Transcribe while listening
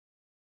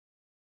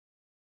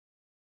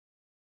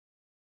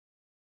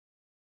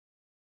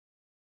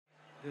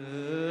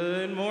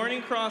Good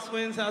morning,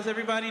 CrossWinds. How's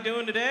everybody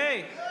doing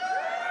today?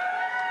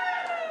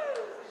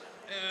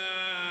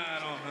 I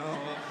don't know.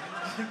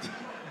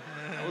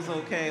 That was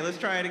okay. Let's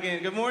try it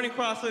again. Good morning,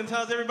 CrossWinds.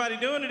 How's everybody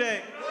doing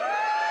today?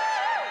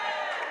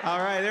 All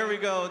right, there we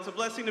go. It's a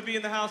blessing to be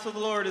in the house of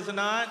the Lord, is it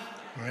not?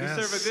 Yes.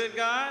 We serve a good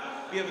God.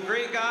 We have a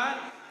great God.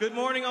 Good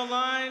morning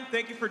online.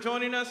 Thank you for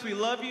joining us. We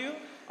love you.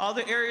 All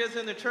the areas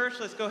in the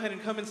church, let's go ahead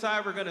and come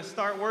inside. We're going to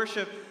start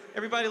worship.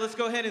 Everybody, let's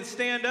go ahead and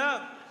stand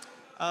up.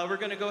 We're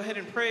going to go ahead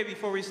and pray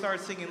before we start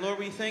singing. Lord,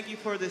 we thank you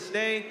for this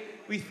day.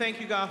 We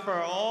thank you, God, for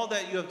all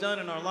that you have done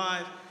in our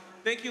lives.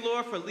 Thank you,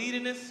 Lord, for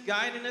leading us,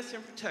 guiding us,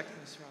 and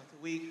protecting us throughout the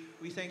week.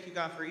 We thank you,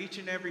 God, for each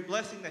and every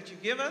blessing that you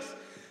give us.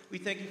 We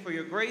thank you for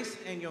your grace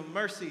and your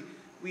mercy.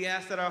 We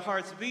ask that our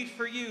hearts beat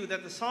for you,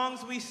 that the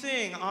songs we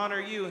sing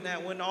honor you, and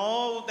that when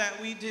all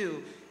that we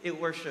do, it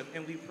worship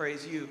and we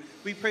praise you.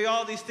 We pray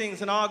all these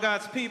things, and all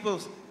God's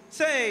people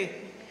say,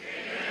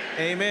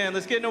 Amen. Amen.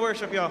 Let's get into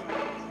worship, y'all.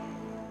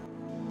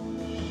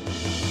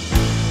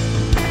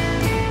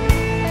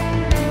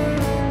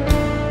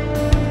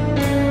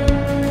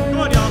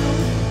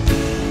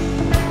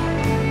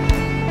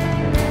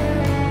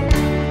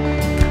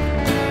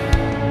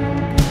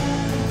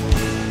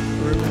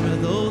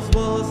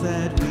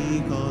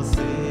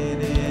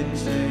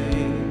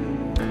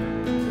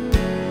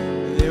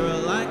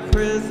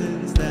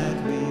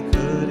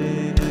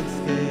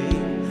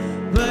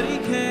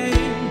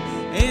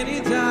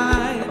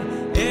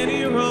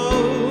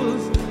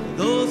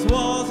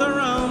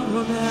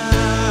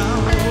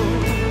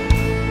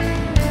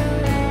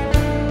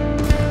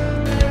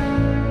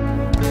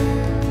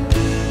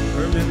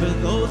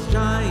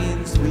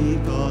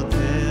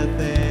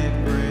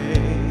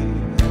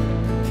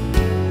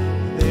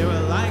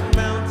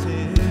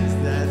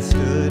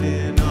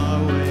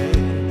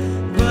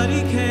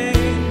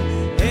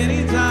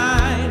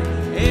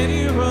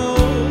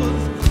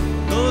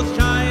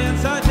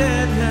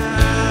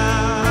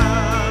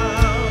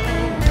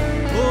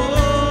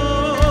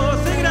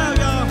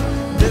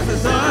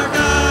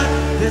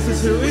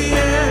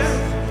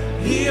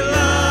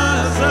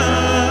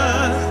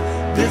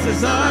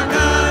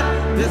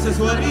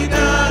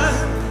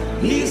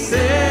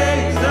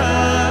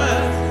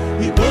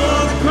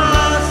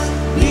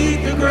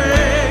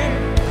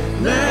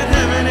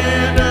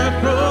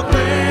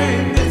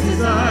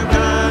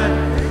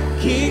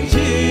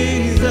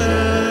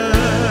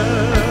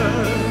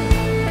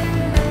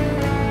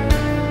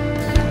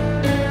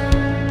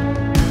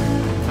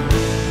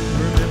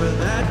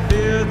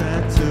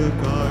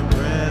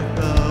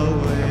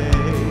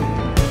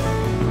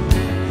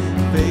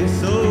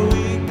 So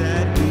weak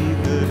that we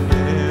could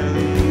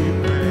barely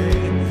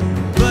pray,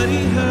 but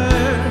he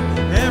heard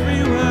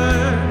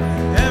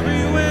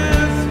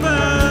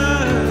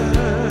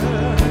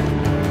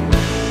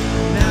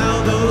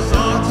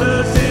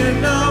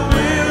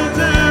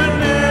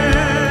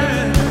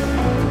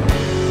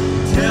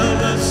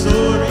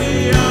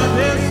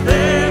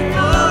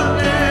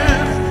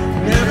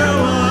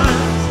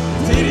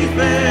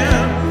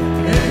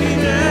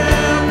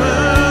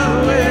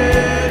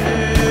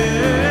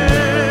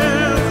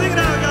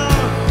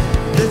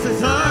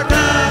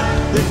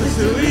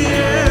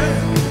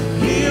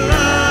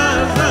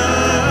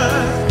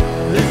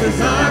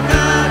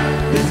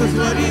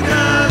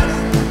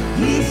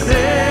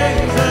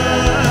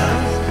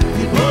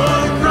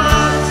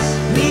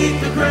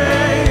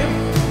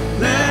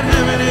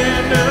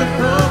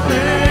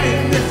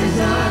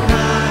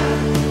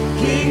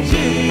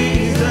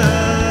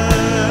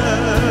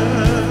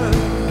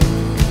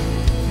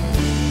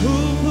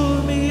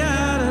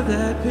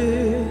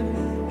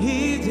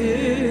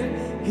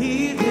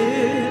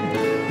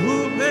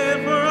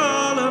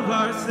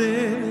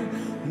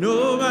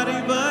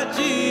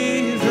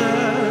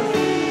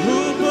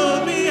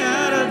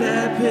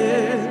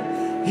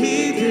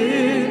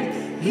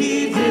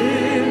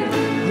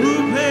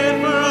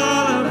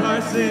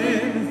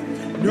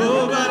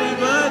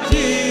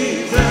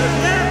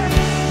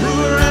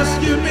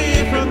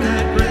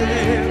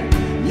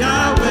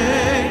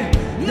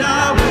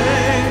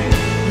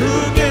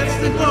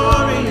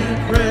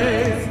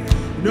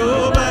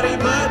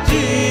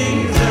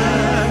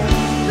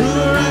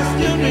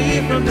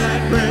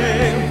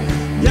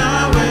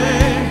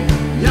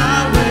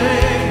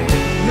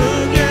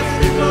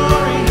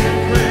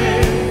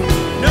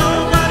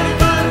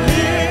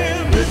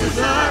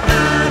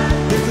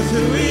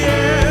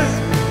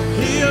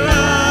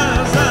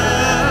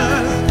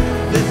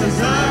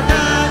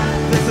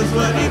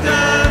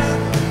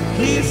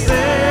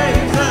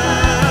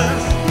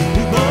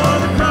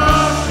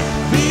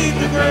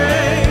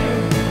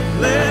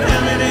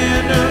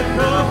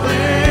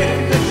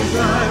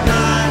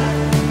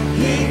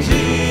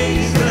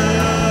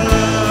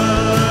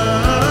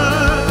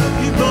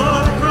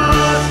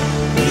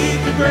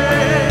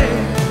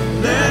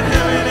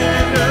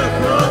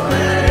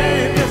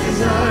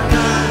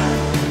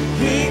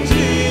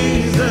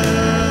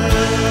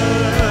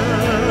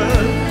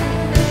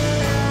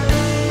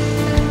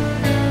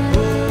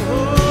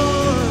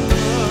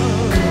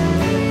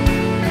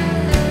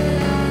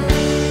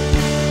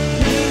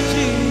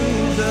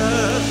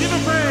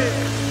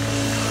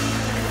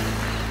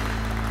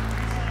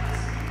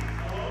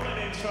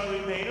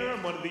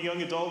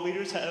young adult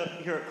leaders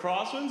here at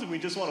CrossWinds, and we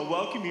just want to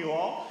welcome you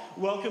all.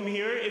 Welcome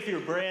here. If you're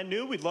brand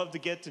new, we'd love to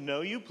get to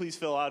know you. Please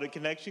fill out a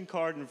connection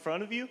card in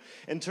front of you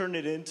and turn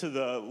it into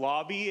the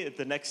lobby at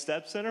the Next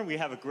Step Center. We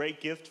have a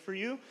great gift for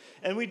you,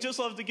 and we'd just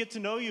love to get to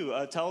know you.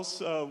 Tell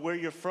us where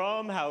you're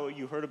from, how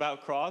you heard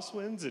about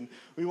CrossWinds, and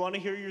we want to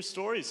hear your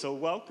stories, so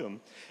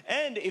welcome.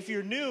 And if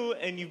you're new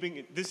and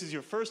this is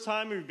your first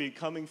time or you've been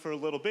coming for a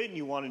little bit and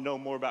you want to know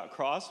more about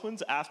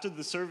CrossWinds, after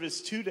the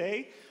service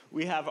today,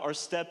 we have our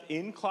Step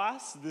In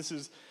class. This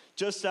is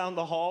just down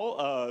the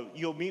hall.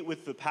 You'll meet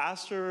with the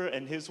pastor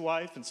and his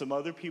wife and some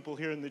other people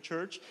here in the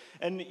church,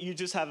 and you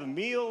just have a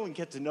meal and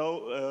get to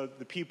know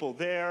the people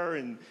there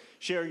and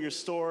share your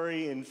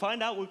story and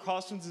find out what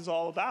CrossWinds is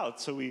all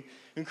about. So we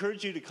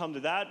encourage you to come to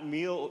that.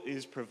 Meal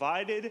is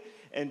provided,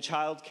 and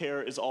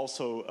childcare is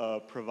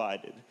also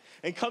provided.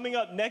 And coming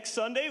up next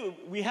Sunday,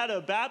 we had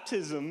a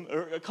baptism,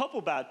 or a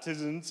couple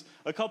baptisms,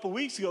 a couple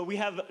weeks ago. We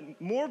have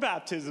more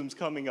baptisms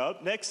coming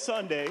up. Next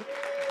Sunday,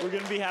 we're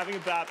going to be having a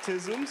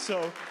baptism.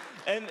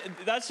 And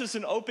that's just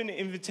an open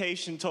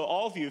invitation to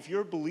all of you. If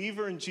you're a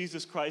believer in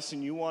Jesus Christ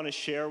and you want to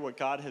share what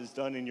God has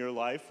done in your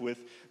life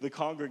with the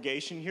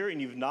congregation here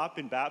and you've not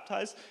been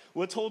baptized,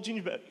 what's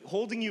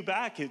holding you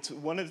back? It's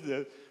one of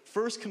the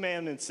first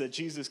commandments that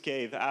Jesus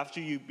gave after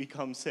you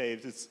become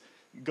saved. It's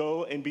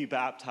go and be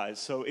baptized.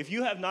 So if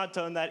you have not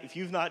done that, if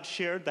you've not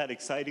shared that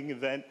exciting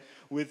event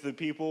with the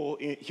people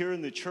here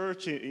in the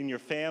church, in your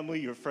family,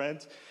 your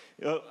friends,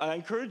 I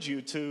encourage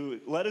you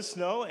to let us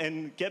know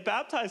and get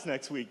baptized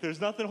next week. There's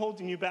nothing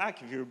holding you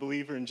back if you're a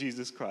believer in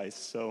Jesus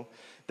Christ. So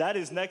that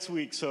is next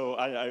week. So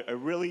I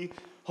really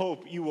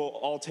hope you will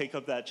all take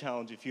up that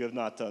challenge if you have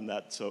not done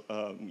that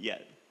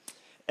yet.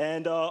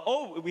 And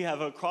we have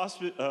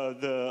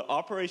the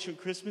Operation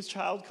Christmas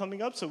Child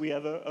coming up, so we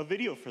have a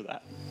video for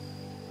that.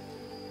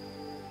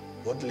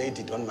 God laid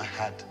it on my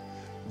heart.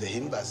 The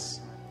Himbas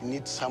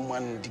need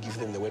someone to give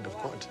them the word of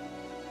God.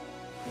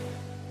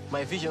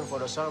 My vision for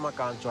the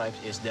Sarmakan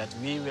tribes is that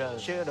we will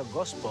share the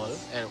gospel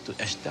and to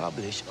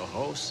establish a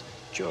house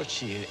church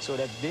here so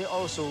that they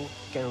also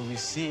can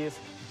receive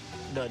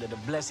the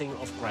blessing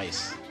of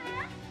Christ.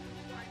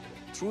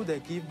 Through the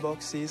gift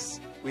boxes,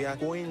 we are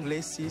going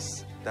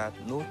places that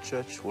no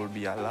church will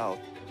be allowed.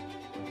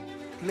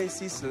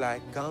 Places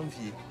like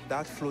Gamvi,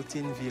 that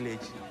floating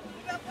village.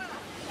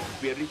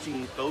 We are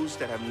reaching those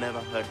that have never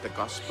heard the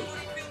gospel.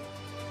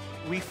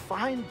 We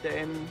find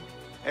them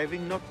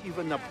having not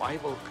even a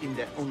Bible in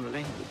their own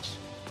language.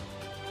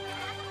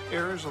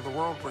 Areas of the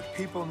world where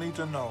people need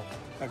to know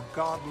that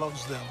God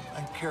loves them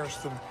and cares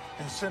for them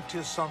and sent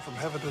his son from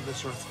heaven to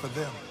this earth for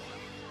them.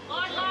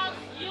 God loves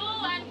you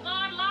and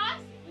God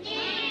loves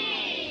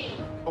me.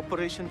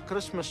 Operation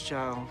Christmas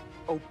Child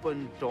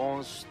opened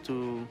doors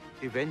to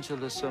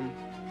evangelism,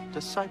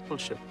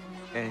 discipleship,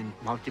 and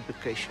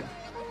multiplication.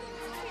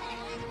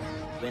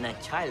 When a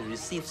child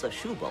receives a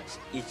shoebox,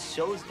 it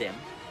shows them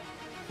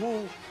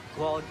who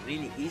God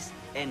really is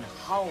and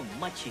how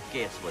much he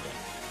cares for them.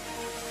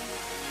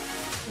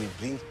 We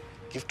bring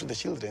gift to the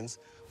children.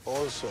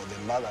 Also, the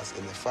mothers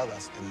and the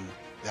fathers and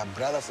their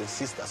brothers and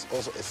sisters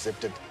also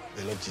accepted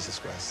the Lord Jesus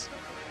Christ.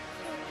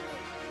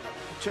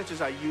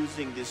 Churches are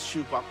using these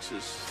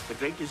shoeboxes, the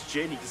Greatest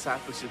Journey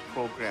Discipleship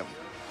Program,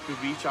 to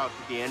reach out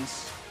to the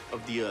ends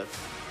of the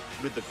earth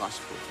with the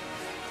gospel.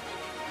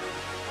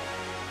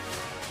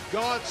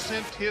 God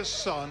sent his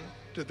son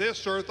to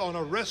this earth on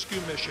a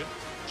rescue mission.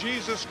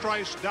 Jesus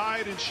Christ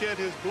died and shed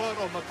his blood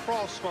on the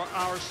cross for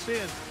our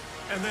sin.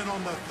 And then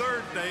on the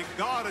third day,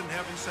 God in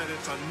heaven said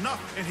it's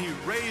enough, and he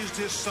raised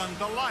his son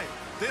to life.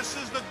 This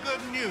is the good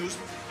news,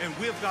 and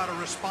we've got a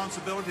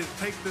responsibility to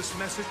take this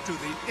message to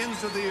the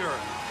ends of the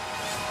earth.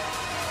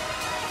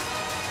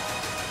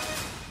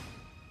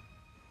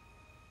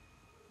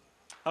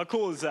 How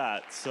cool is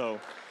that? So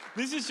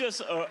this is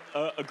just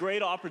a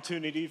great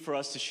opportunity for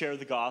us to share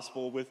the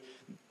gospel with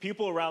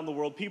people around the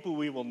world, people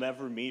we will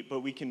never meet,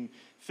 but we can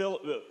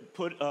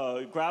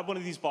grab one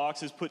of these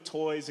boxes, put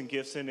toys and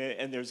gifts in it,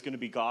 and there's going to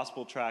be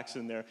gospel tracts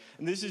in there.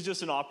 And this is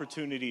just an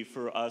opportunity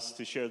for us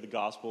to share the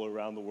gospel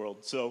around the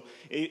world. So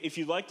if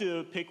you'd like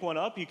to pick one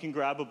up, you can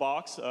grab a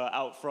box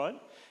out front,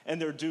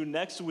 and they're due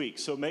next week.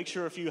 So make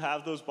sure if you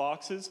have those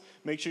boxes,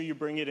 make sure you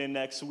bring it in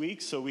next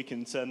week so we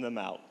can send them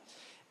out.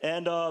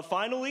 And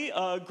finally,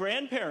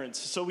 grandparents.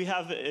 So we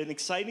have an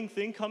exciting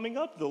thing coming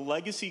up, the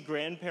Legacy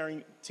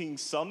Grandparenting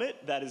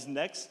Summit. That is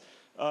next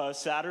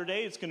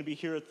Saturday. It's going to be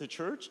here at the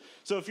church.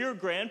 So if you're a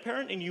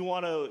grandparent and you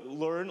want to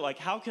learn, like,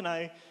 how can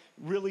I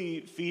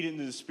really feed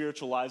into the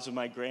spiritual lives of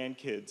my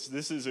grandkids?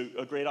 This is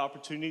a great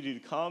opportunity to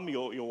come.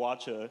 You'll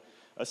watch a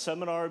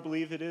seminar, I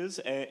believe it is,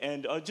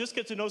 and just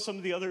get to know some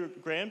of the other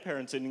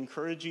grandparents and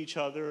encourage each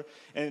other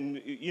and,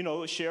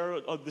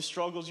 share the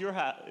struggles you're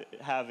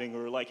having,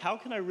 or like, how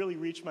can I really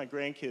reach my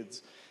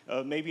grandkids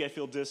maybe I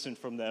feel distant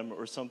from them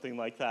or something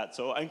like that.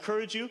 So I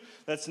encourage you,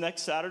 that's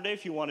next Saturday.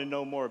 If you want to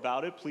know more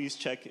about it, please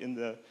check in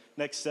the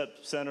Next Step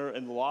Center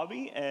in the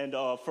lobby. And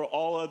for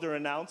all other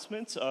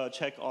announcements,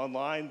 check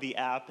online, the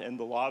app, and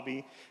the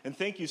lobby. And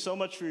thank you so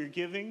much for your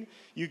giving.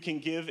 You can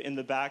give in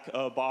the back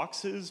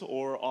boxes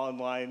or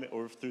online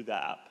or through the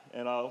app.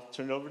 And I'll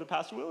turn it over to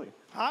Pastor Willie.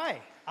 Hi,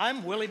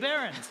 I'm Willie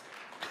Behrends.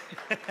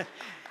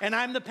 And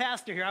I'm the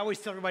pastor here. I always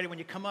tell everybody when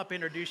you come up,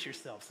 introduce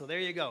yourself. So there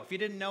you go. If you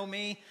didn't know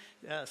me,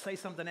 say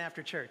something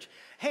after church.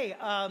 Hey,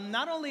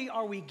 not only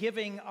are we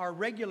giving our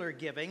regular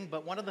giving,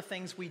 but one of the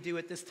things we do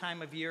at this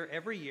time of year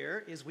every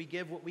year is we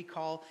give what we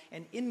call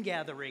an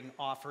ingathering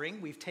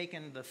offering. We've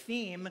taken the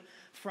theme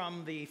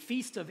from the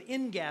Feast of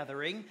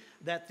Ingathering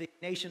that the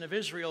nation of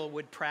Israel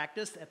would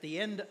practice at the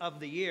end of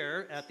the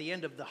year, at the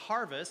end of the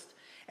harvest.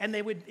 And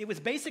it was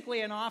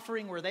basically an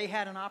offering where they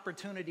had an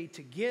opportunity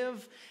to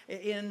give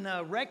in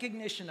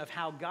recognition of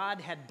how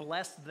God had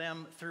blessed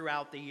them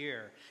throughout the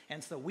year.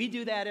 And so we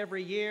do that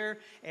every year,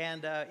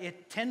 and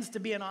it tends to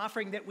be an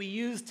offering that we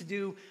use to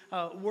do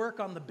work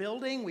on the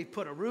building. We've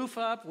put a roof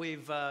up,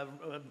 we've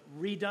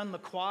redone the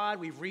quad,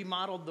 we've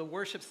remodeled the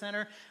worship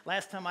center.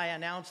 Last time I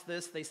announced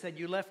this, they said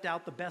you left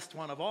out the best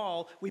one of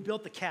all. We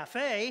built the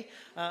cafe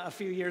a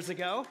few years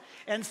ago.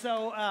 And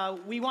so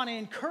we want to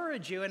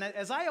encourage you, and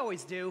as I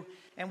always do,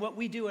 and what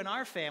we do in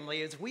our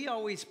family is we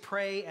always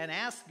pray and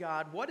ask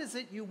God, what is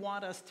it you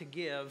want us to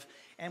give?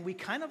 And we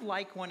kind of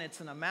like when it's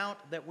an amount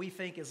that we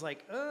think is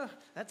like,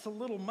 that's a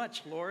little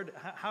much, Lord.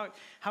 How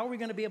are we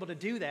going to be able to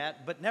do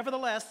that? But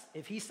nevertheless,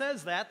 if he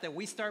says that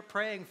we start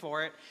praying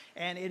for it.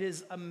 And it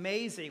is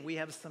amazing. We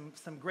have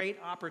some great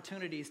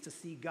opportunities to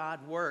see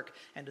God work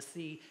and to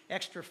see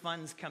extra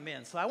funds come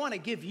in. So I want to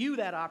give you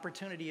that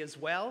opportunity as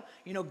well.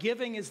 You know,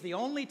 giving is the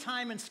only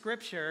time in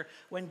Scripture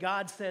when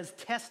God says,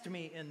 test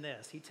me in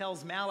this. He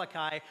tells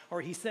Malachi, or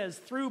he says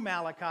through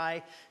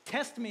Malachi,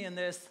 test me in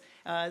this.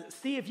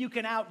 See if you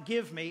can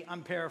outgive me,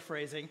 I'm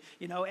paraphrasing,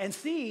 you know, and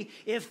see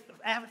if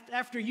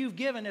after you've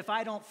given, if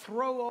I don't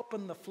throw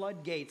open the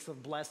floodgates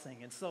of blessing.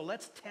 And so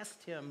let's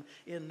test him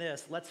in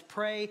this. Let's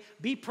pray,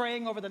 be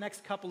praying over the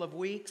next couple of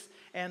weeks.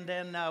 And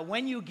then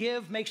when you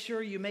give, make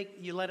sure you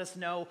let us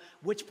know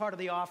which part of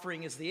the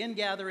offering is the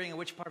ingathering and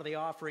which part of the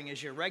offering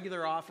is your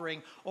regular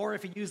offering. Or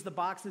if you use the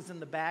boxes in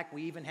the back,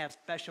 we even have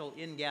special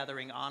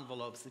ingathering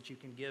envelopes that you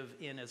can give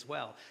in as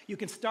well. You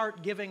can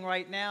start giving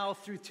right now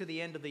through to the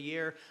end of the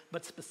year.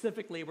 But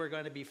specifically, we're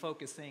going to be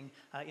focusing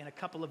in a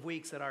couple of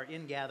weeks at our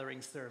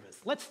ingathering service.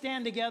 Let's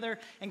stand together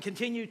and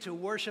continue to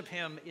worship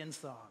him in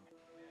song.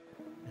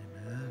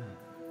 Amen.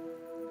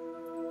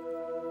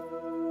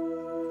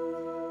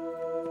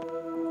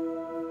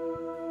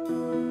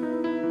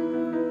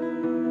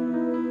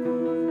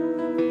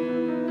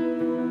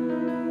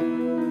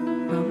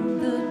 From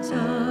the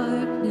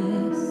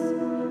darkness,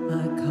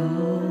 I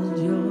called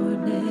your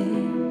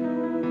name.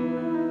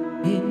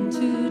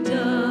 Into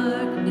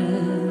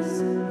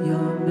darkness,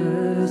 your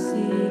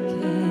mercy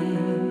came.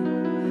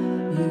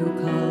 You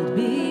called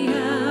me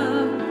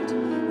out,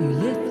 you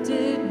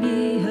lifted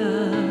me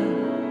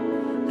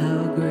up.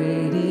 How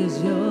great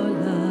is your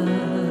love?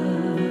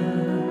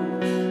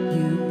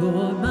 You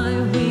bore my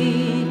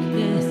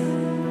weakness,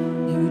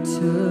 you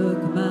took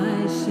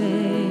my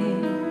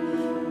shame,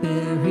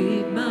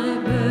 buried my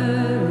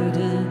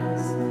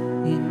burdens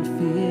in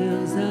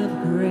fields of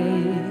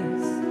grace.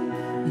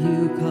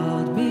 You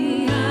called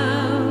me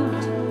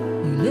out,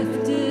 you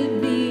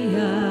lifted me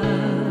up.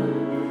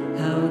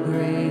 How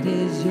great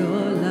is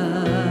your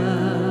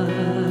love?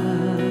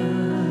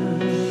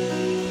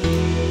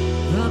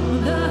 From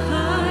the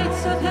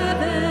heights of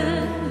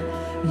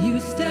heaven, you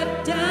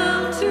stepped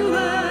down to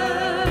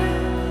earth.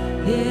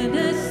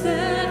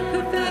 Innocent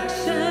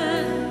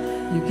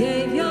perfection, you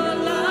gave your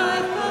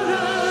life for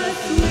us.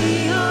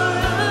 We are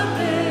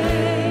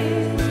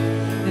amazed,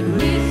 and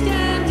we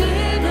stand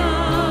in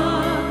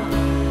awe.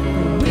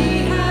 For we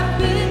have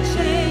been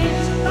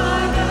changed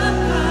by the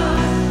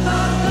power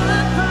of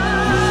the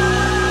cross.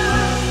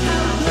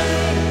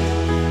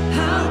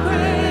 How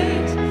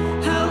great,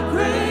 how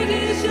great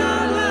is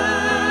your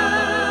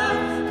love?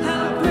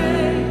 How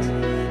great,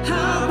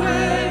 how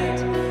great,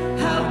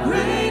 how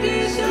great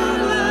is your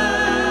love?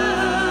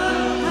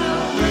 How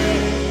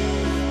great,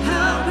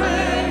 how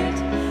great,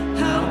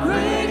 how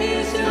great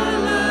is your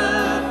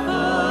love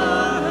for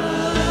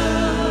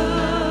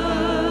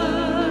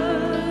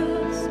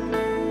us?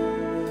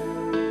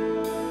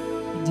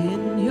 And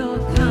in your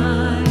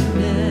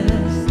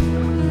kindness,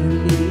 you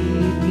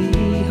lead me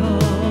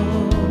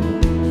home.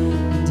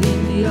 And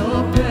in your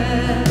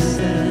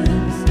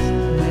presence,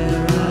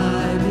 where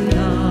I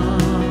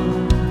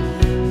belong,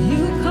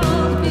 you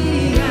called me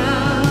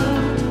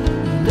out,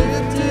 you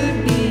lifted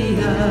me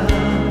up.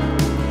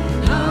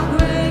 How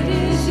great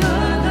is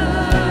your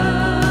love?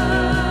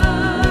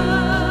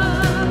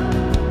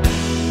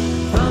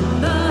 From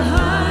the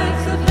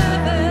heights of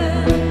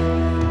heaven,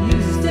 you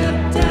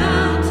stepped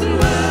down to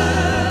earth.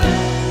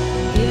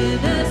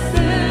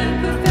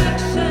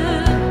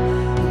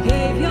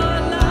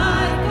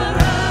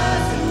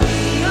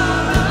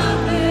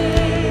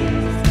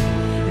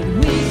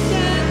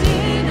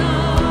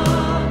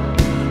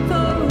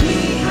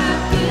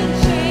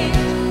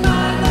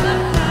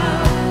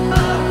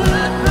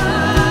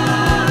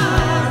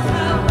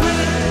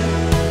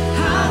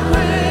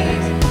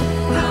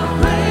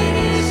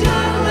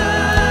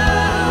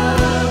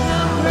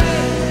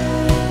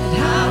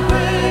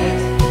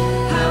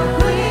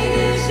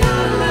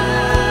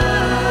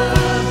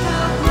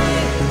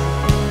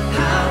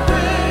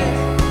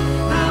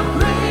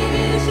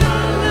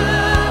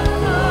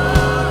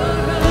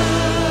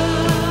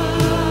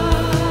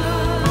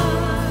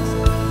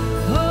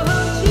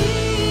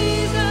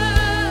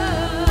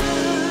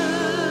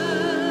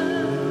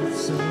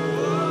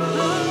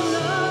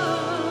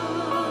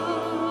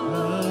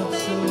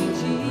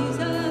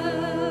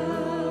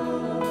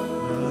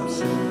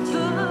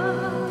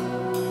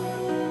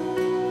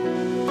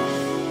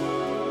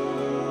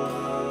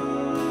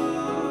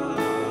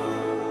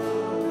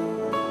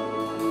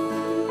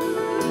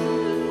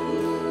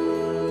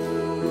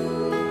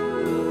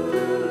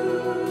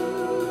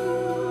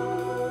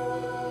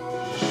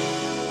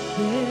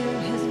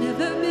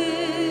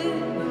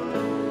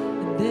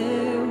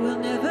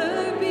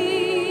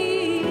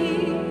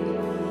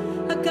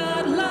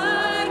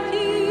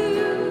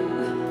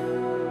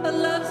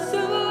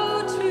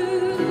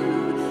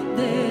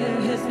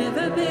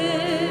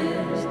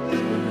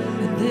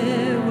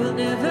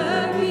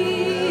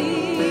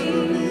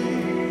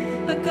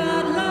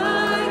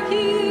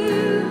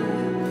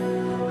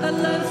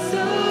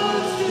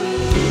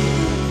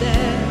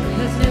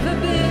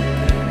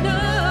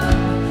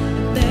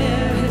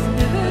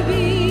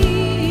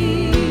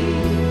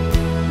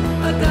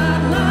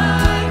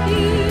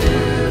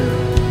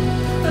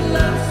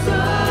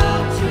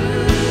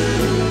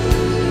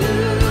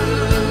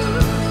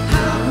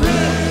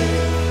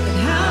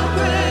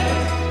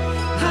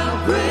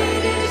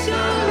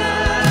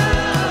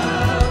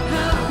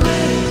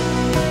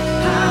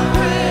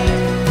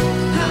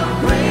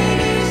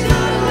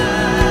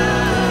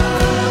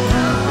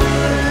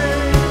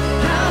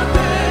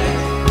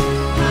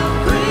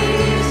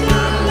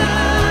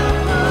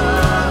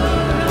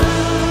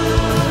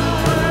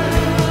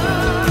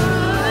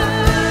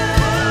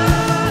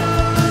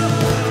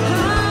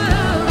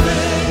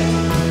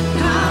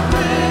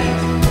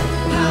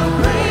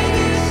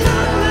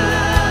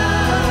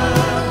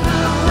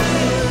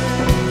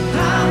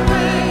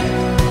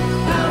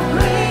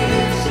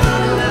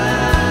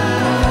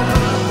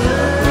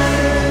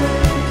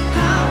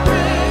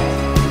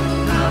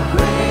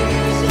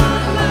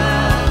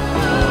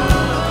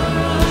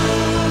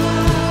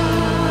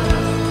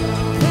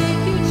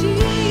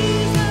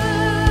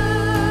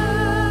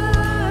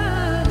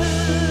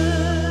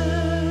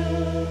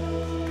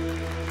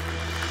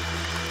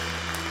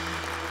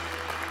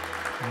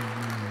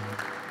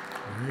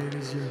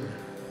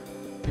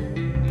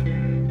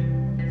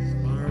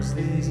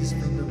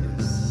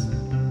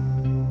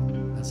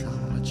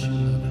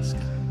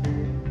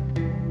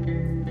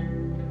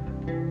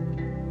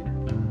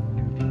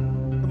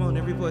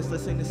 voice.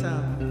 Let's sing this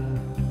out.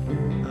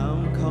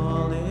 I'm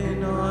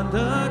calling on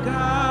the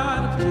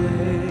God of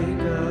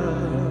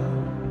Jacob,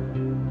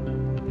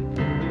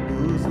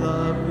 whose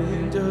love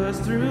endures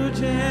through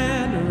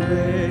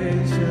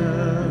generations.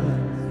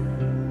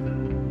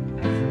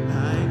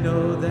 I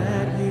know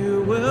that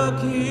you will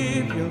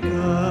keep your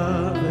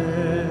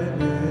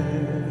covenant.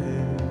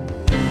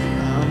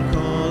 I'm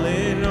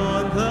calling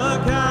on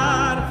the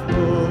God of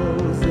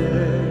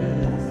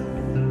Moses,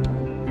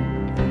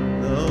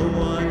 the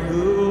one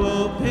who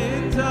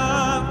opened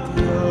up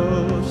the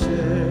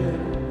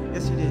ocean.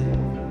 Yes, he did.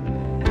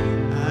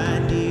 I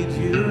need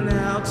you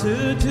now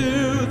to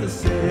do the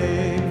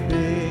same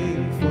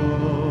thing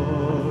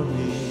for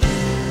me.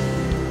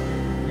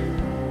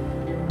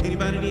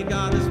 Anybody need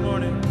God this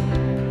morning?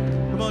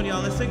 Come on,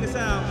 y'all, let's sing this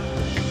out.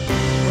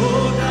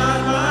 Oh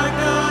God, my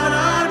God,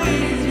 I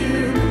need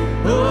you.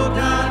 Oh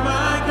God,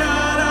 my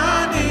God,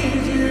 I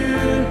need you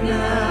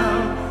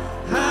now.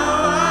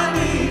 How I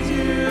need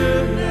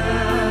you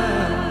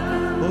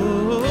now. Oh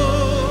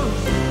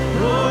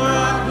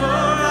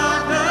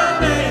rock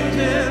of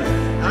ages,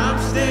 I'm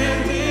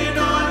standing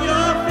on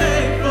your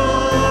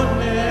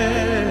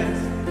faithfulness.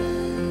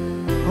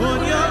 On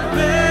your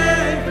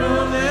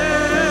faithfulness.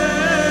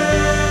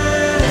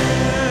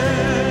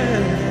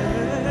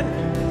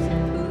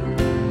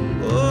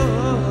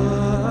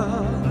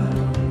 Oh,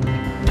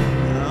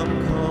 I'm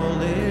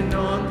calling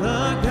on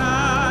the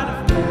God of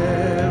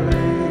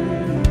Mary,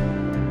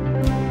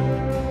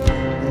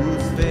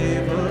 whose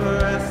favor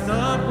rests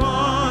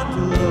upon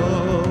the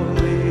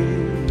lowly.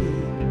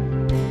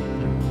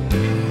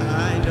 I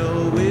know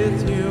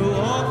with you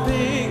all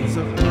things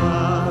are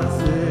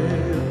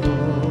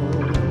possible.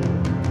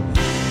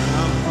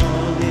 I'm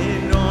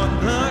calling on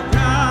the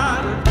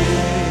God of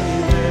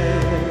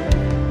David,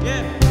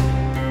 yeah,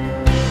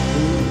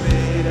 who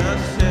made a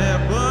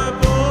shepherd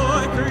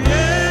boy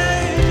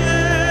creation.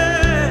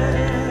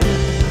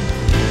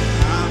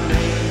 I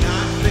may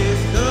not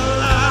face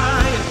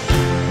Goliath,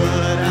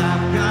 but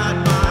I've got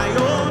my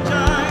own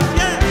giants,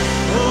 yeah.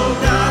 Oh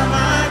God,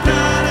 my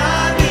God, I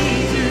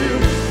need you.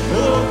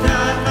 Oh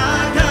God,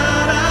 my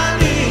God, I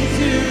need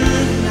you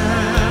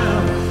now.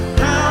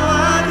 How I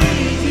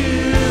need you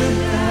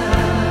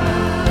now.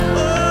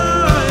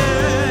 Oh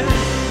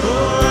yeah. Oh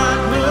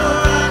rock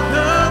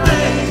of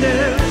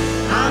ages,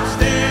 I'm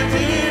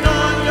standing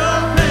on your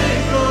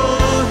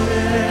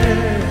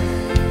faithfulness.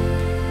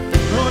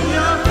 On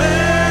your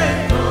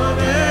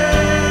faithfulness.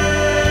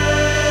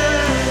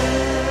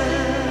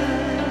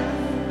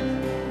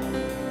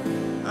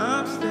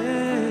 I'm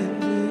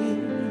standing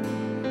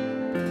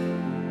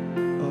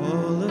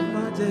all of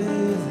my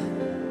days.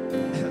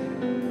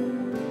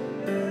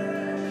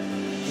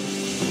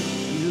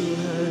 You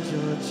heard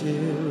your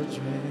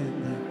children.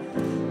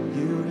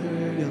 You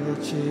hear your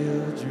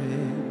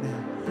children.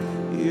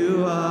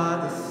 You are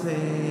the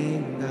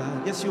same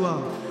God. Yes, you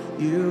are.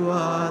 You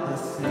are the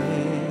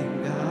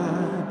same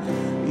God.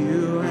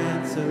 You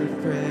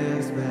answered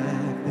prayers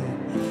back then,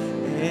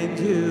 and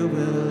you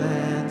will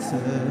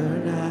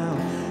answer now.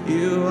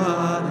 You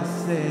are the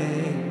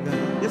same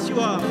God. Yes, you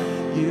are.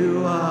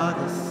 You are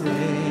the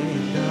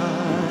same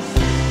God.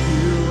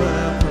 You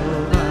are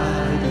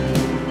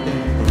providing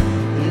then.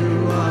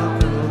 You are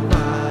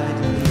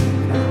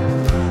providing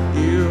now.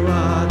 You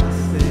are the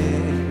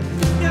same.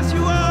 Yes,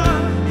 you are.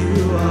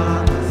 You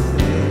are the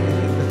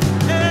same.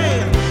 Hey,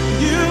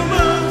 you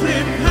moved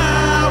in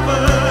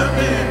power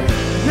then.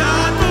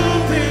 God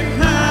moved in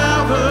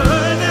power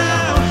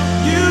now.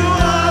 You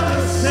are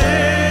the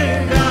same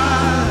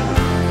God.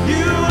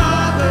 You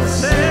are the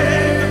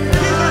same.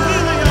 He's a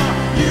healer, y'all.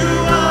 You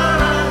are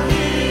a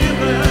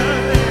healer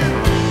then.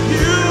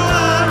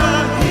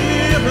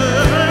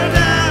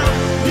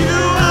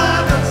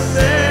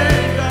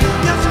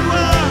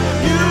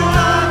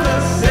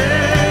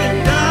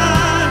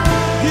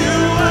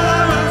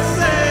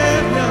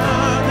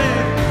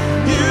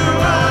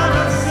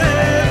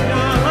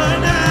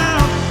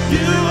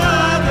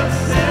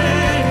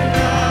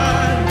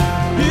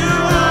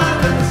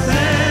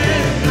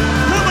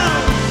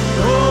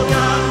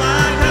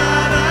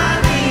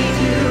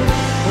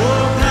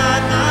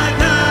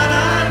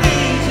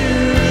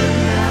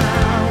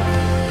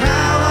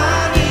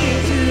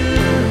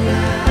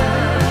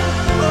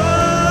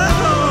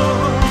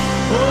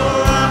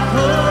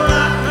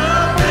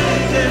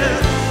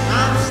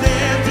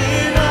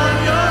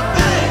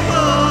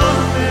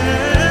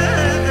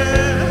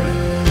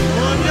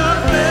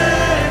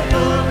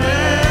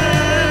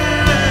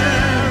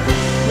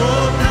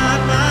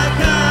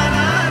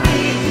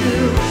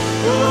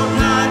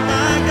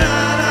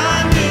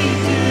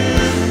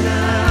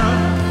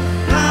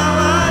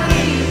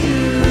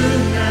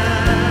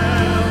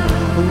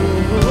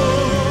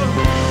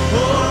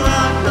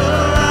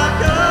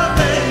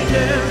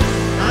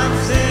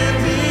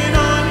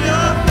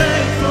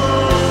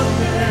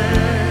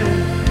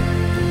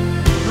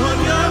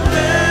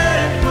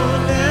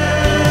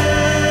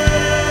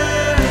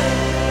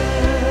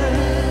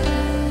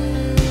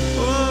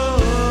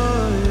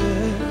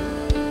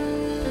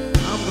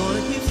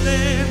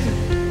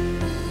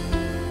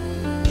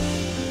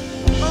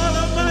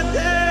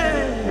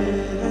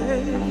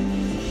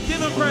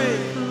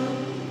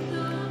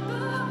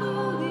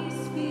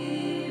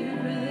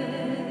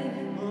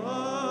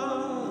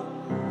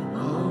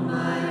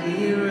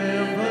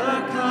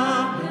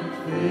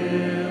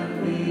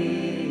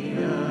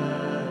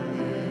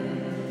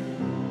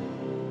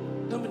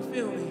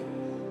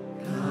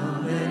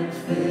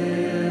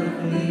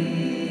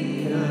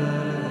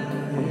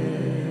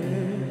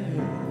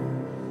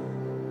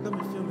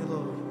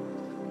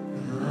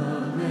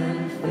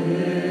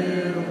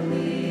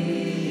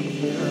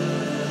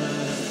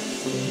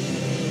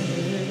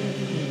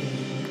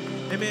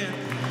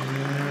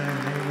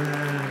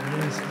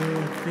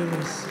 Lord, fill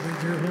us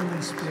with your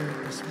Holy Spirit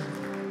this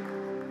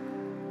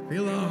morning.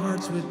 Fill our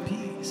hearts with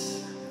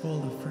peace.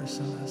 Fall afresh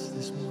on us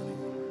this morning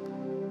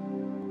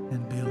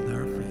and build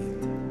our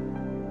faith.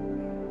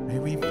 May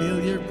we feel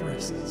your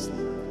presence,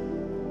 Lord.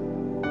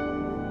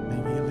 May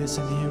we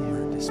listen to your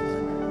word this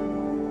morning.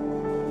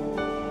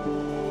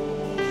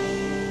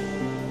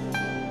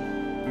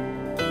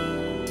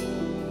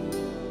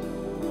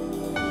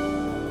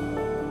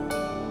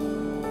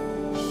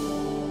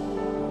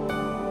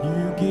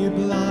 You give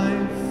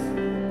life,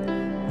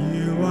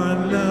 you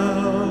are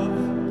love,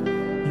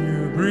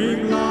 you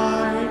bring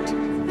light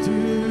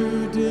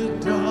to the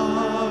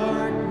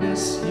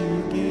darkness,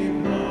 you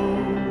give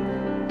hope,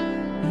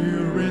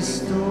 you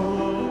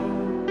restore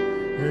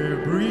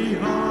every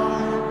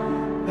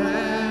heart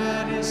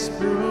that is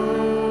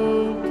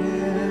broken.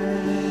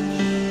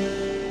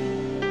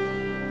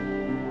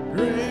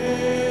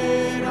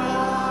 Great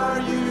are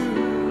you,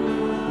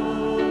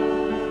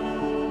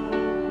 Lord.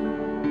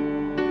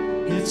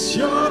 It's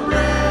your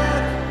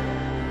breath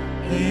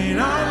in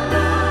our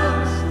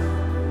lungs,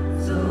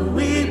 so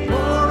we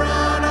pour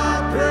out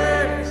our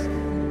praise,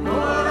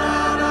 pour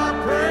out our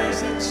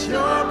praise. It's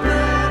your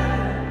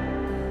breath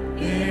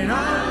in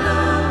our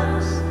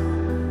lungs,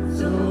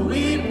 so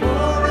we pour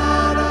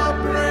out our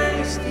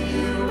praise to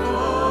you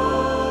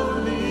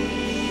only.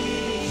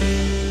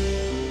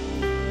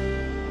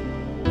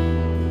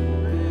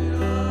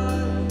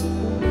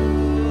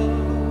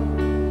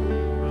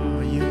 Oh,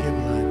 you give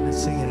life.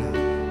 Let's sing it out.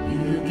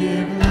 You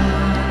give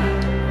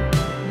life,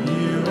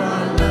 you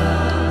are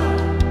love,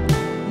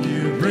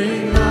 you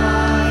bring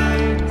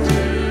light to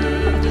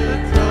the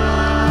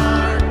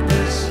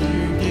darkness,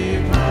 you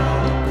give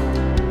hope,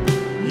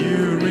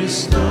 you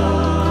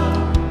restore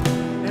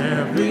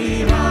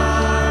every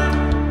heart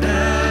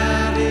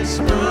that is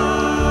broken.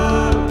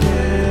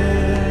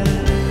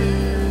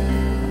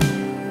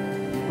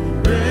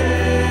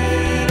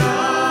 Great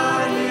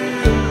are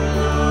you,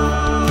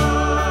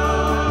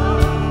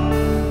 Lord.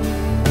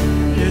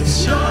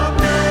 It's your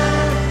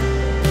breath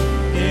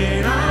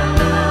in our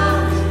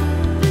lungs,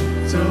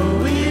 so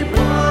we pour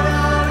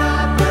out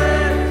our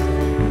praise,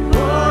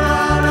 pour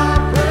out our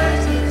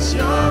praise. It's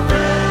your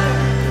breath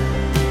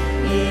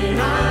in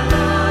our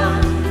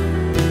lungs,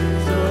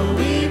 so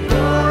we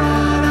pour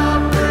out our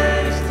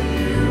praise to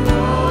you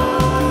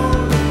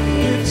only.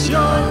 It's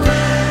your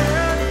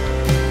breath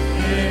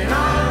in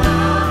our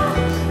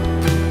lungs,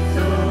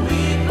 so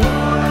we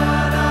pour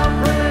out our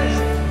praise,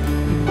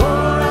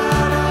 pour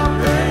out our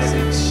praise.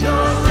 It's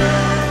your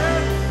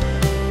breath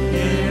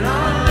in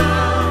our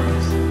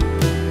lungs,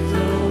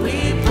 so we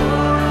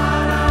pour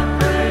out our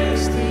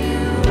praise to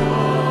you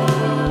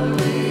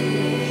only.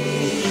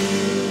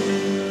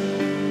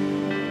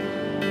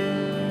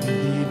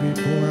 Indeed, we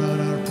pour out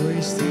our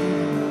praise to you.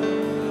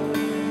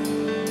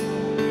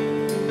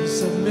 We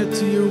submit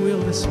to your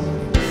will this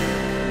morning.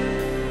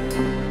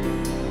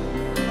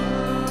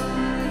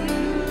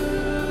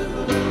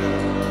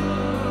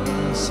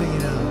 Sing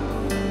it out,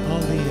 all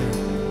the earth.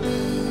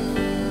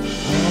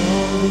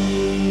 All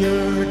the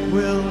earth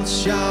will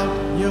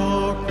shout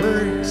your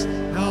praise.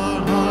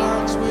 Our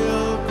hearts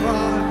will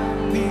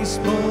cry. These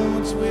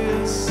bones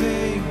will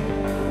sing.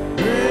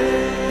 Great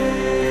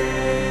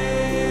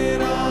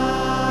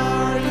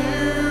are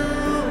you,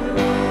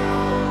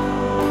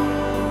 Lord.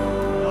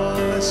 Oh,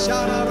 let's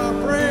shout out our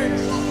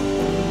praise.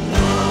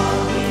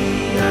 All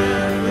the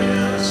earth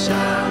will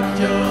shout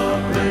your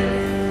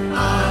praise.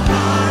 Our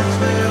hearts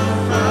will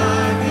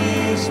cry.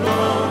 These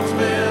bones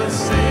will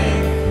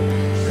sing.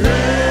 Great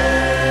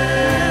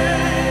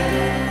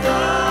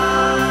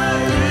are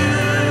you,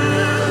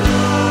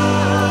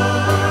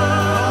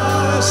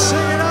 Lord. Let's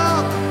sing it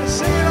out. Let's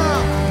sing it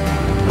out.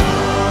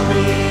 All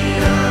the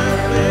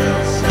earth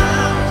will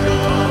shout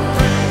your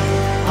praise.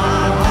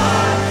 Our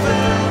hearts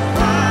will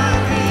cry.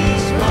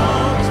 These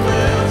bones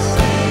will sing.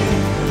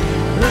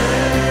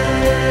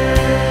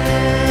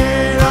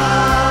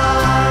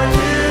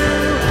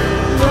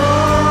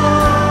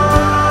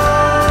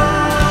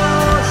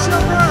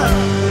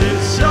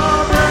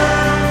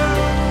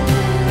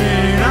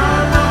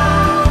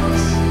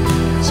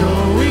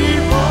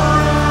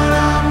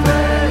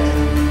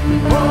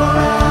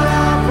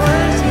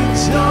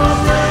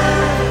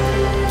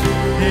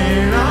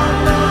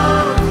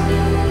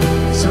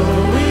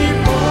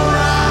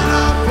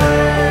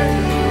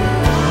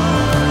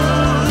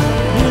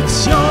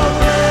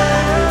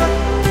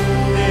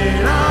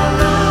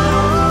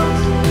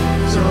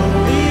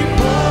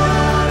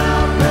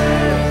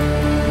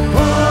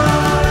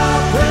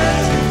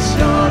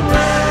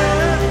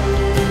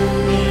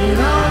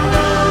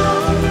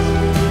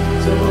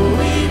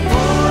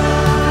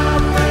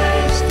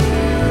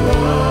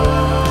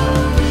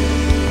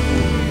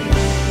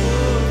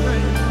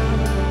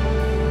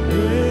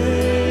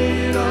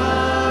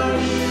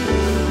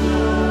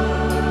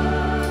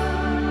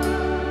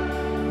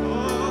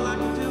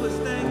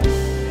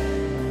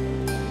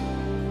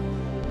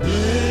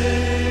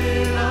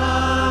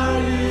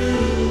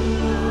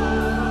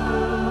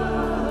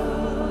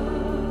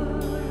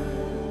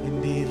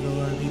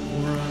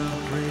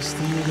 praise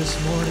to you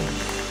this morning.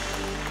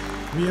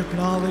 We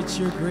acknowledge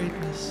your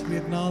greatness. We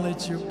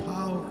acknowledge your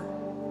power,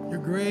 your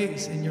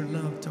grace, and your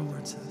love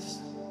towards us.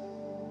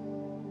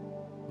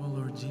 Oh,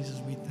 Lord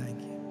Jesus, we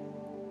thank you.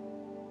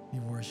 We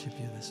worship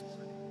you this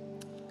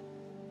morning.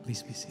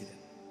 Please be seated.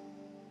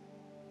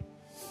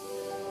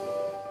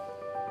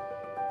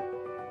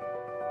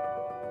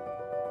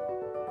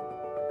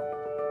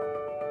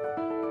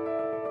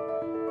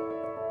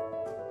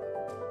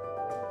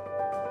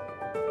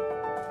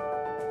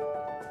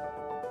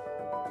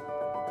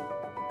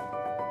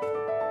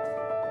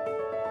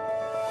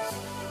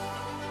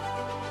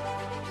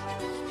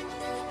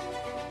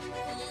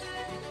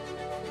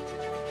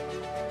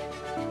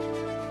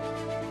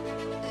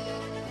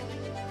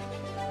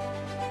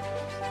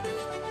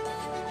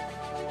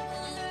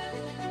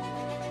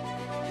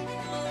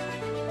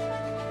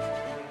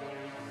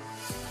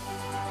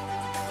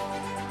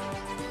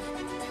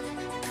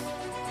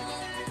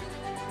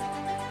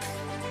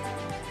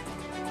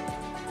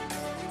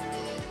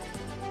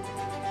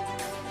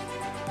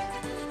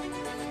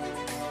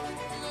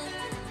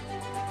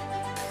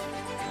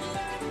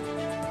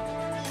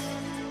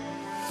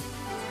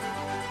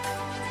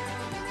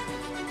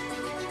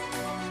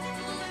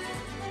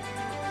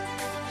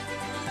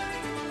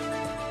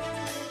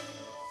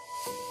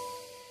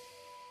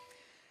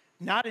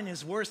 Not in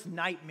his worst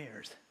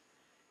nightmares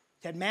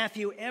had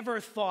Matthew ever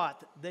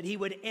thought that he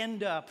would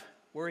end up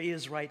where he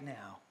is right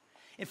now.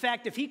 In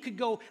fact, if he could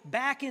go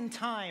back in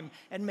time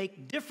and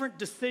make different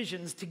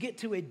decisions to get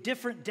to a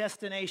different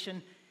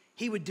destination,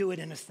 he would do it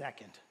in a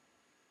second.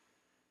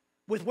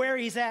 With where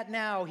he's at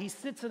now, he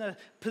sits in a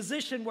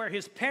position where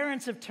his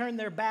parents have turned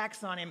their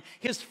backs on him.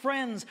 His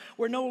friends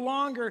were no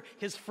longer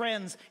his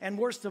friends. And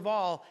worst of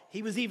all,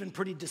 he was even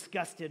pretty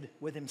disgusted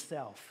with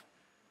himself.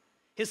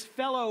 His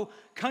fellow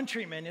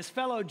countrymen, his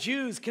fellow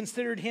Jews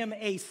considered him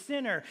a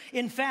sinner.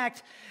 In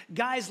fact,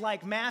 guys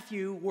like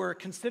Matthew were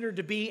considered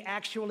to be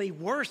actually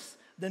worse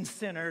than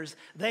sinners.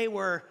 They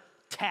were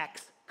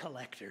tax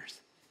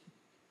collectors.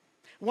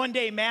 One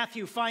day,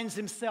 Matthew finds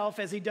himself,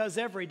 as he does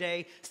every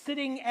day,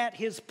 sitting at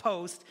his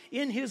post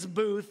in his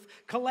booth,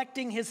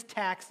 collecting his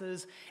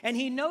taxes, and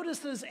he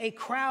notices a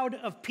crowd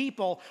of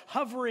people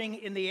hovering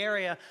in the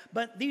area,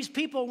 but these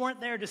people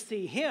weren't there to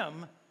see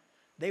him.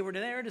 They were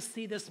there to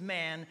see this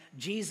man,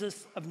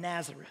 Jesus of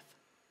Nazareth.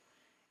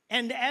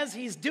 And as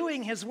he's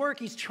doing his work,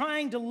 he's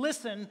trying to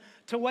listen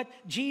to what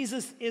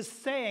Jesus is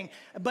saying.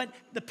 But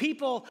the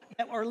people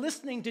that are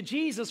listening to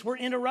Jesus were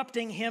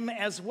interrupting him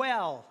as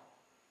well.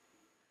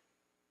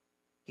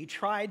 He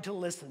tried to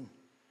listen.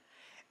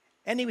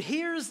 And he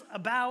hears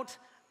about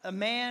a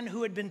man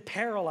who had been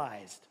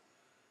paralyzed.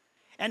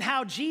 And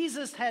how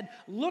Jesus had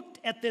looked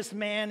at this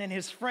man and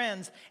his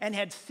friends and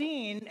had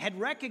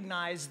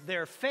recognized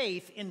their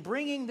faith in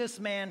bringing this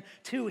man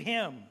to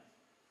him.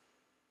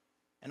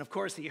 And of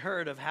course, he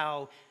heard of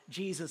how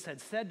Jesus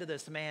had said to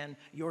this man,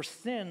 "Your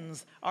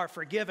sins are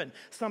forgiven."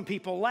 Some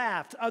people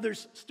laughed.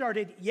 Others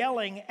started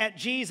yelling at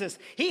Jesus.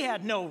 He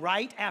had no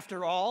right,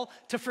 after all,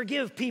 to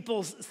forgive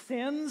people's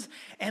sins.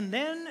 And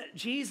then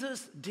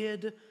Jesus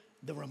did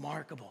the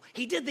remarkable.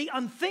 He did the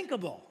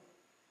unthinkable.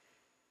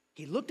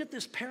 He looked at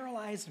this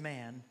paralyzed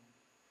man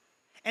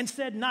and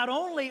said, "Not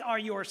only are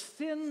your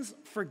sins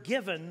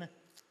forgiven,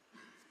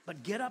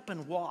 but get up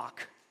and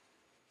walk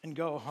and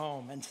go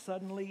home." And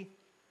suddenly,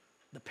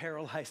 the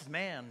paralyzed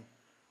man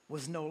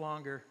was no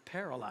longer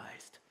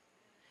paralyzed.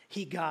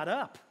 He got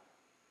up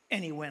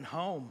and he went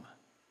home.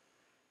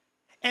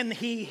 And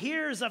he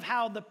hears of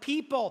how the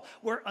people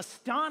were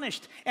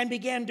astonished and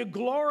began to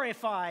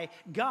glorify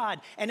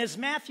God. And as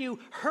Matthew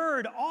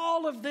heard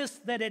all of this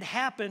that had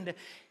happened,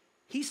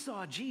 he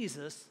saw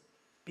Jesus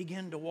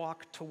begin to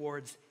walk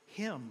towards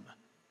him.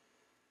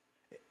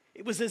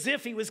 It was as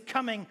if he was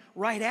coming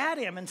right at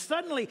him. And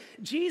suddenly,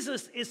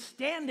 Jesus is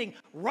standing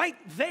right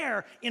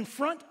there in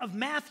front of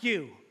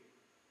Matthew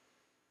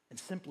and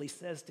simply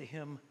says to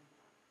him,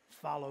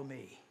 "Follow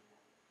me."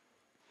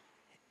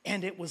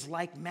 And it was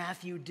like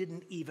Matthew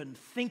didn't even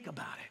think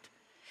about it.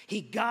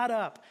 He got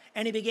up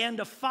and he began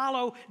to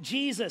follow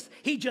Jesus.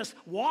 He just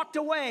walked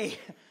away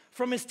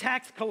from his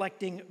tax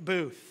collecting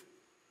booth.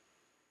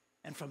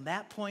 And from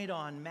that point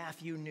on,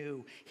 Matthew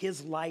knew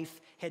his life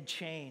had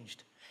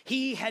changed.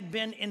 He had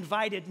been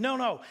invited,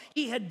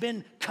 he had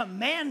been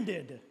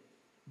commanded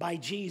by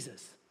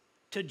Jesus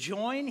to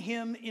join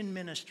him in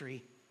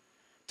ministry,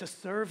 to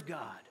serve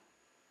God,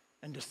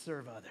 and to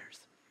serve others.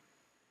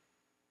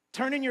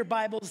 Turn in your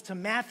Bibles to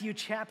Matthew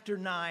chapter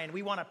 9.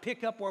 We want to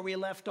pick up where we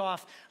left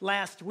off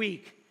last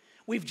week.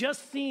 We've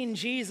just seen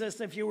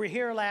Jesus, if you were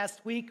here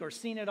last week or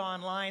seen it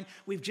online,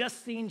 we've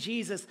just seen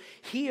Jesus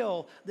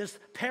heal this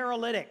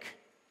paralytic,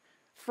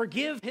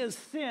 forgive his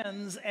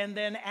sins, and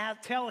then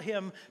tell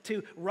him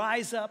to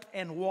rise up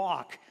and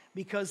walk,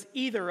 because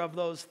either of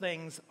those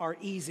things are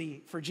easy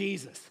for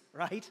Jesus,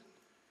 right?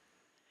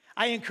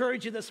 I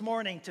encourage you this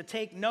morning to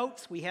take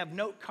notes. We have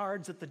note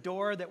cards at the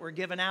door that we're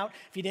giving out.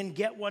 If you didn't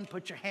get one,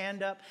 put your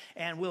hand up,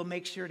 and we'll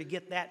make sure to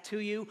get that to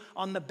you.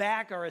 On the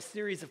back are a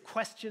series of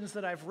questions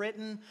that I've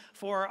written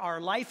for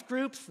our life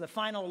groups. The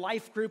final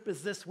life group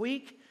is this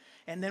week,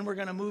 and then we're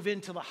going to move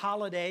into the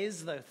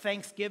holidays, the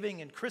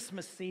Thanksgiving and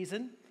Christmas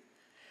season.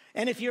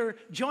 And if you're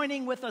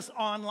joining with us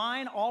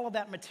online, all of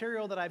that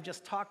material that I've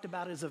just talked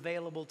about is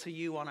available to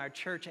you on our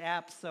church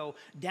app, so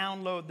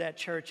download that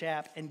church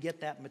app and get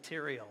that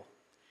material.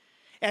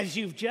 As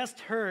you've just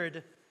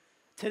heard,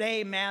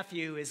 today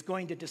Matthew is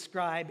going to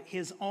describe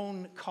his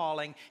own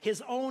calling,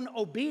 his own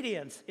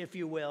obedience, if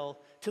you will,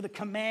 to the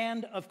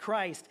command of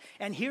Christ.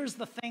 And here's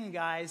the thing,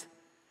 guys.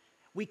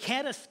 We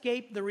can't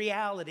escape the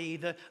reality,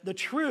 the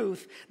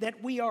truth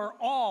that we are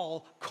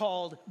all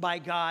called by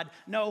God.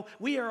 No,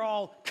 we are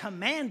all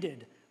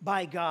commanded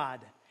by God.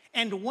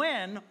 And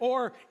when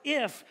or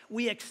if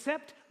we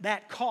accept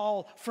that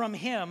call from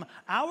him,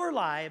 our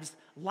lives,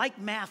 like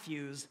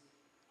Matthew's,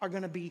 are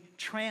going to be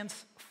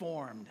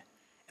transformed.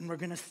 And we're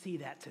going to see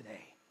that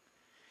today.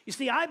 You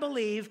see, I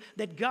believe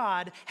that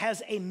God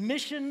has a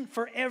mission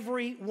for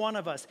every one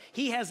of us.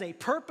 He has a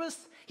purpose.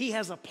 He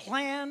has a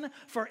plan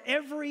for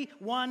every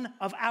one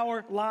of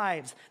our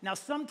lives. Now,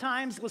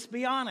 sometimes, let's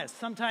be honest,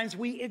 sometimes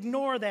we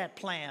ignore that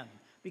plan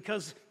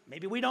because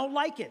maybe we don't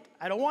like it.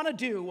 I don't want to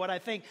do what I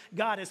think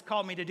God has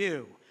called me to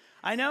do.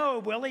 I know,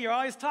 Willie, you're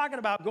always talking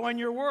about going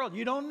your world.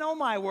 You don't know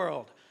my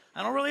world.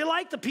 I don't really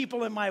like the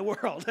people in my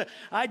world.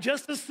 I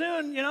just as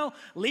soon,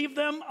 leave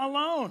them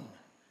alone.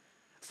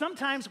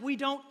 Sometimes we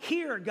don't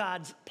hear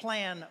God's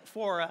plan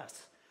for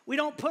us. We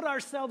don't put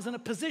ourselves in a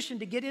position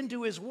to get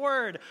into his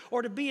word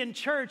or to be in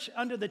church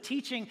under the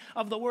teaching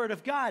of the word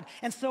of God.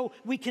 And so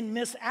we can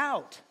miss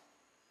out.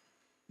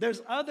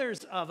 There's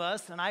others of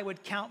us, and I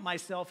would count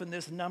myself in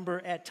this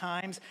number at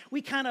times,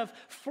 we kind of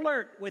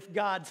flirt with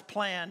God's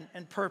plan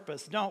and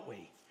purpose, don't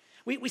we?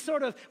 We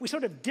sort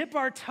of dip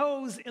our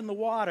toes in the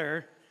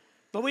water,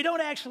 but we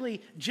don't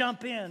actually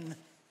jump in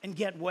and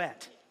get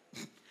wet.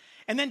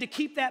 And then to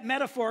keep that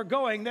metaphor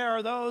going, there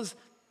are those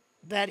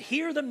that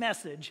hear the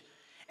message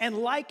and,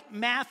 like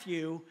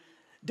Matthew,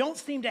 don't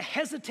seem to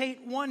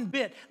hesitate one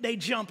bit. They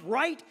jump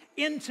right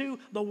into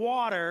the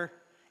water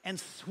and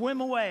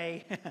swim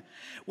away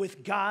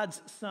with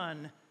God's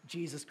Son,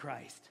 Jesus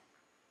Christ.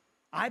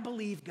 I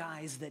believe,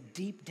 guys, that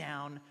deep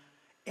down,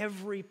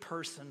 every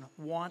person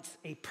wants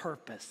a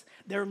purpose.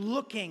 They're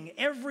looking,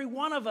 every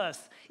one of us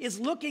is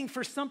looking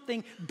for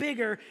something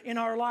bigger in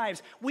our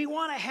lives. We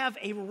want to have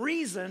a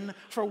reason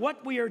for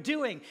what we are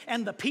doing.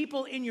 And the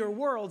people in your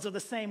worlds are the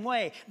same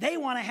way. They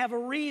want to have a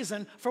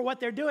reason for what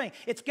they're doing.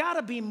 It's got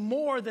to be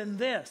more than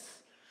this.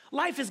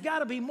 Life has got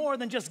to be more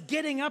than just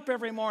getting up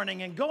every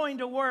morning and going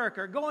to work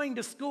or going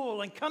to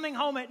school and coming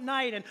home at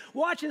night and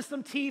watching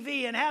some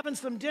TV and having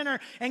some dinner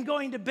and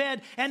going to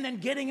bed and then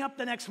getting up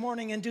the next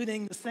morning and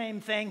doing the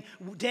same thing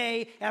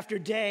day after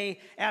day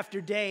after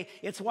day.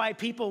 It's why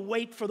people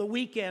wait for the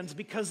weekends,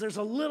 because there's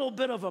a little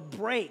bit of a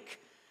break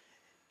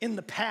in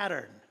the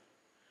pattern.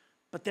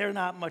 But they're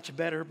not much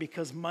better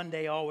because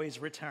Monday always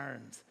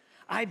returns.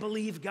 I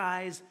believe,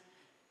 guys,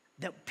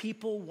 that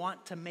people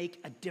want to make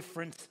a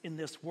difference in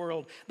this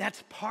world.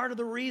 That's part of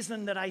the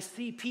reason that I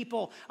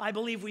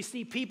believe we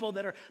see people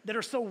that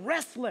are so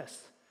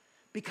restless.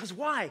 Because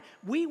why?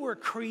 We were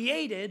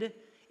created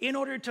in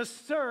order to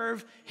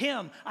serve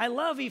him. I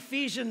love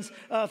Ephesians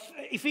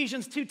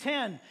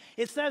 2:10.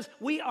 It says,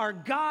 we are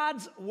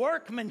God's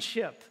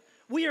workmanship.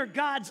 We are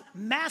God's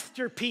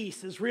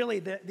masterpiece is really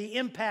the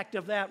impact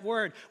of that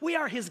word. We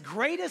are his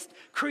greatest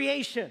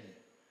creation.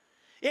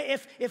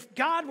 If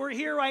God were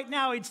here right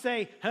now, he'd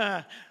say,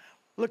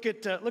 look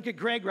at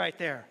Greg right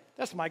there.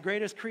 That's my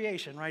greatest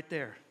creation right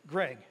there,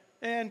 Greg.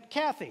 And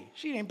Kathy,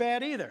 she ain't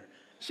bad either.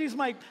 She's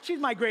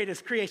my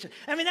greatest creation.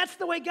 I mean, that's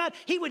the way God,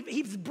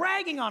 he's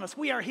bragging on us.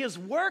 We are his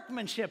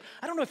workmanship.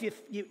 I don't know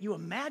if you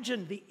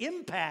imagine the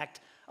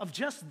impact of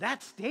just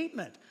that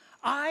statement.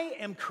 I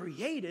am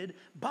created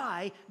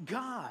by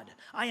God.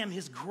 I am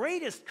his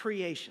greatest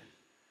creation.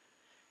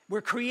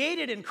 We're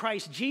created in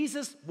Christ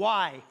Jesus.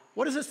 Why?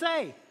 What does it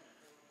say?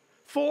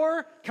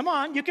 Come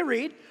on, you can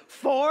read,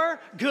 for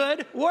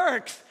good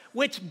works,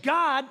 which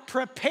God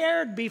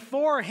prepared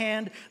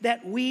beforehand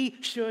that we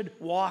should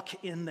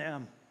walk in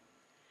them.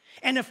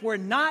 And if we're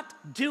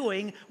not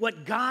doing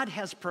what God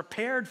has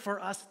prepared for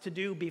us to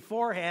do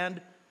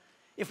beforehand,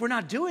 if we're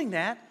not doing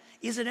that,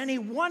 is it any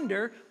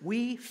wonder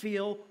we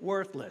feel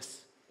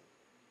worthless?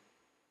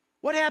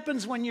 What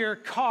happens when your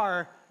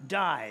car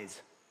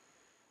dies?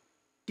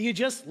 Do you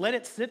just let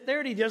it sit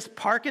there? Do you just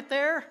park it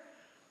there?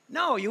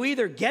 No, you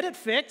either get it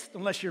fixed,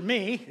 unless you're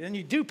me, and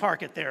you do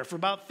park it there for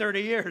about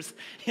 30 years.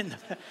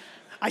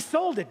 I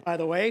sold it, by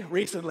the way,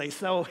 recently.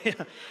 So,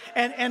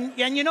 and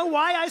you know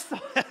why I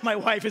sold it? My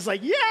wife is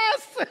like,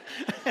 yes!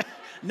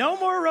 No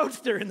more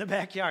Roadster in the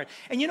backyard.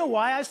 And you know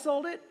why I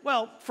sold it?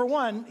 Well, for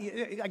one,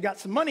 I got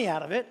some money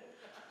out of it.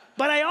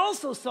 But I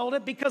also sold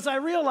it because I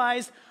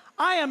realized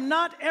I am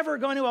not ever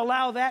going to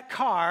allow that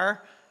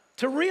car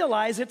to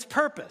realize its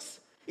purpose.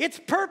 Its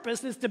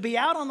purpose is to be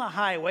out on the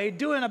highway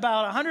doing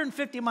about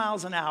 150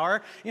 miles an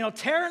hour,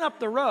 tearing up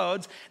the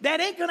roads. That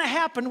ain't going to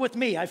happen with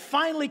me. I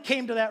finally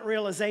came to that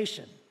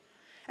realization.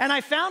 And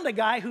I found a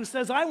guy who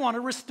says, I want to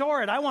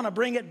restore it. I want to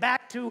bring it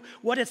back to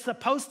what it's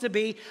supposed to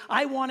be.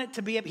 I want it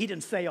to be, he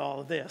didn't say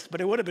all of this,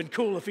 but it would have been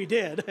cool if he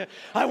did.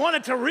 I want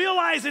it to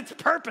realize its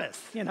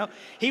purpose.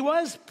 He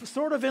was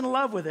sort of in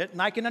love with it,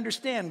 and I can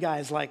understand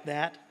guys like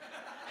that.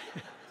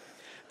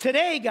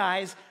 Today,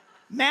 guys,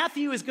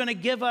 Matthew is going to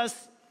give us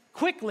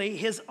quickly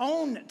his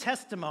own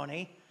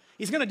testimony.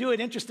 He's going to do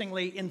it,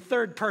 interestingly, in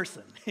third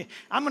person.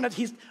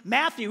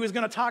 Matthew is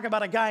going to talk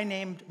about a guy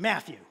named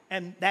Matthew,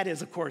 and that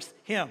is, of course,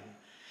 him.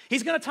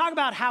 He's going to talk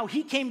about how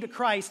he came to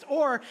Christ,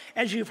 or,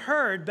 as you've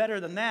heard, better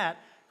than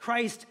that,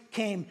 Christ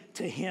came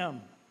to him.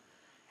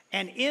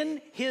 And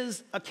in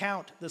his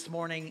account this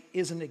morning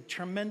is a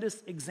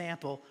tremendous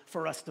example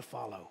for us to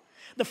follow.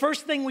 The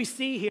first thing we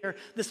see here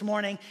this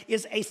morning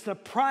is a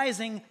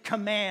surprising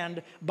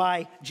command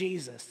by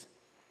Jesus.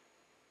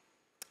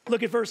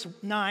 Look at verse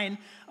 9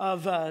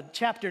 of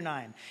chapter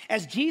 9.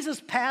 As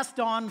Jesus passed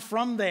on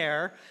from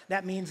there,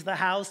 that means the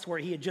house where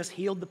he had just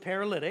healed the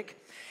paralytic.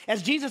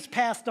 As Jesus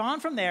passed on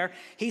from there,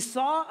 he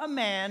saw a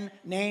man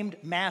named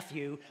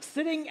Matthew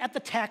sitting at the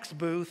tax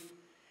booth,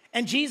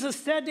 and Jesus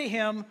said to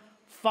him,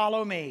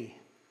 "Follow me."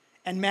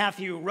 And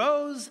Matthew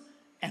rose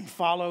and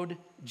followed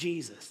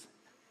Jesus.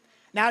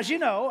 Now, as you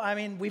know,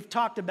 we've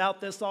talked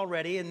about this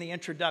already in the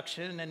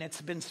introduction, and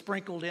it's been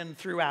sprinkled in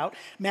throughout.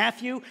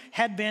 Matthew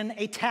had been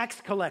a tax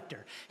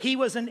collector. He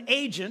was an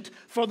agent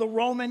for the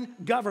Roman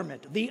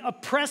government, the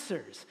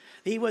oppressors.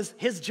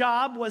 His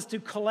job was to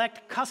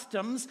collect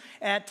customs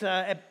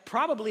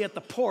probably at the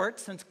port,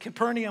 since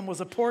Capernaum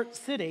was a port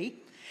city.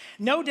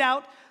 No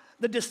doubt,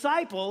 the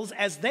disciples,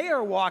 as they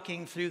are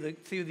walking through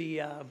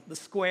the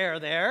square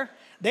there,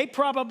 they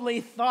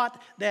probably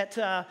thought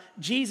that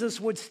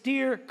Jesus would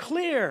steer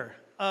clear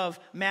of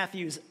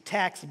Matthew's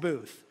tax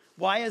booth.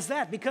 Why is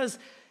that? Because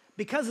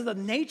of the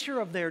nature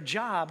of their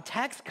job,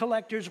 tax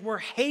collectors were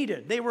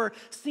hated. They were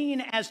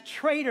seen as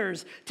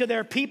traitors to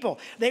their people.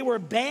 They were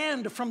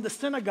banned from the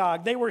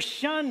synagogue. They were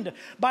shunned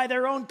by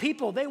their own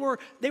people. They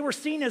were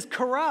seen as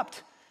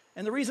corrupt.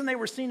 And the reason they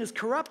were seen as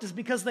corrupt is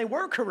because they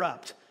were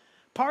corrupt.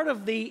 Part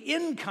of the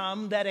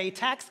income that a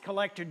tax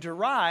collector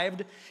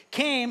derived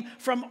came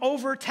from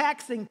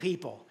overtaxing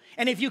people.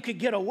 And if you could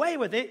get away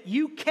with it,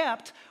 you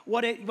kept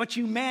what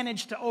you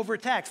managed to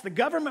overtax. The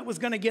government was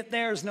going to get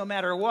theirs no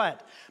matter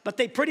what. But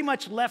they pretty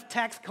much left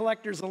tax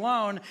collectors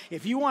alone.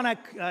 If you want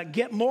to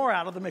get more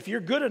out of them, if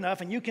you're good enough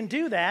and you can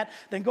do that,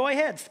 then go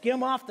ahead,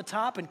 skim off the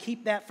top and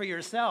keep that for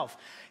yourself.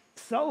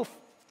 So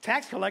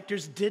tax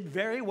collectors did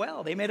very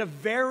well. They made a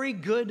very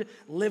good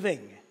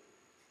living.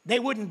 They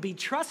wouldn't be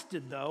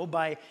trusted, though,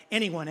 by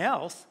anyone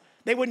else.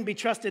 They wouldn't be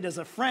trusted as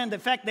a friend.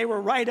 In fact, they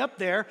were right up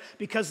there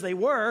because they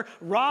were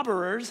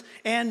robbers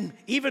and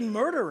even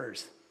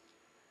murderers.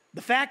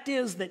 The fact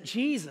is that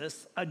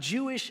Jesus, a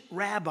Jewish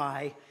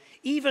rabbi,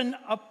 even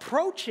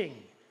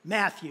approaching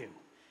Matthew,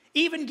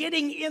 even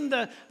getting in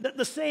the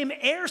same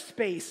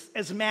airspace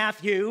as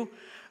Matthew,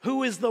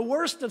 who is the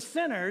worst of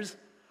sinners,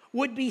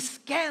 would be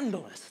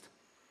scandalous.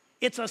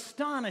 It's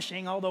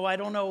astonishing, although I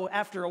don't know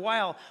after a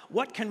while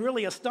what can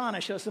really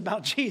astonish us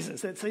about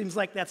Jesus. It seems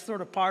like that's sort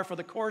of par for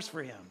the course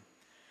for him.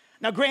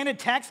 Now, granted,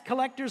 tax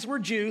collectors were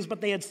Jews,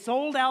 but they had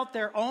sold out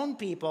their own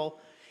people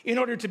in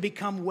order to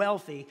become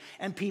wealthy,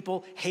 and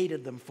people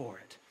hated them for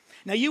it.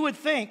 Now, you would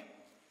think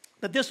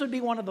that this would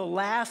be one of the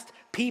last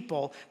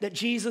people that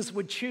Jesus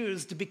would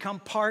choose to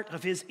become part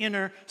of his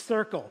inner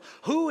circle.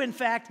 Who, in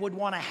fact, would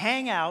want to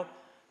hang out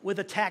with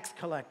a tax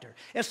collector,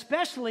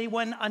 especially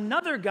when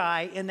another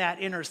guy in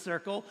that inner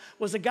circle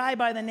was a guy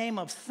by the name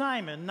of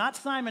Simon, not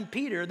Simon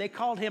Peter. They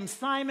called him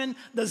Simon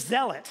the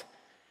Zealot.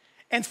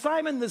 And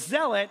Simon the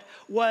Zealot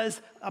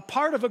was a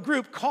part of a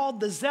group called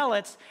the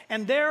Zealots,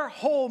 and their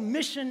whole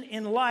mission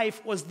in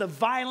life was the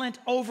violent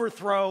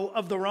overthrow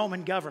of the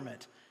Roman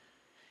government.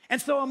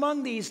 And so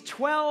among these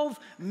 12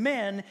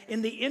 men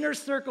in the inner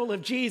circle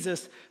of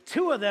Jesus,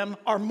 2 of them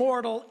are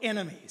mortal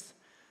enemies.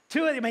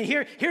 2 of them,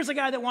 here's a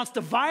guy that wants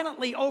to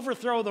violently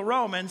overthrow the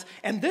Romans,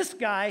 and this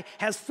guy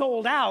has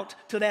sold out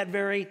to that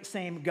very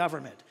same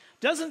government.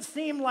 Doesn't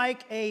seem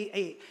like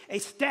a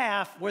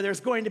staff where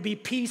there's going to be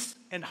peace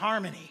and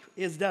harmony,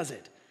 does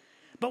it?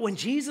 But when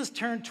Jesus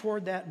turned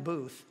toward that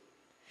booth,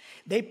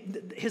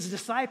 his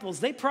disciples,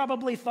 they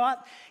probably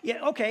thought,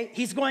 yeah, okay,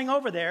 he's going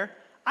over there.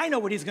 I know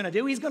what he's going to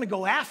do. He's going to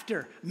go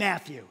after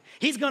Matthew.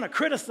 He's going to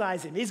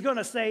criticize him. He's going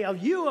to say, oh,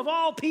 you of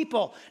all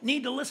people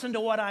need to listen to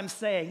what I'm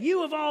saying.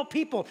 You of all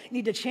people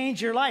need to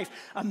change your life.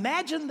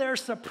 Imagine their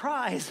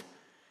surprise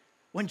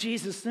when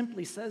Jesus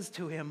simply says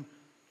to him,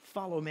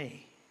 follow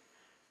me.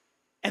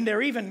 And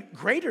their even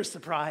greater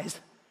surprise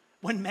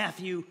when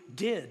Matthew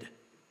did.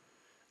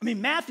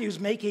 Matthew's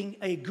making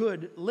a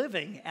good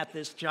living at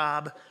this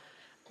job,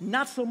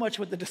 not so much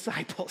with the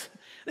disciples.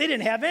 They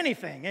didn't have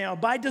anything,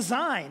 by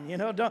design.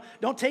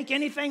 Don't take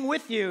anything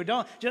with you.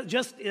 Don't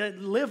just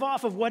live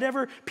off of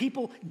whatever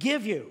people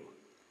give you.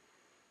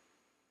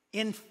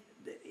 In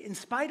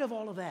spite of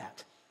all of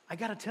that, I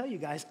got to tell you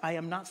guys, I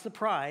am not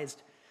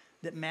surprised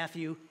that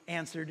Matthew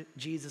answered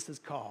Jesus'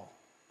 call.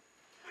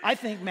 I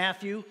think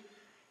Matthew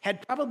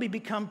had probably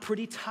become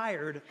pretty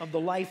tired of the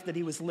life that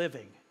he was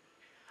living.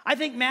 I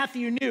think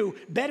Matthew knew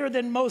better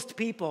than most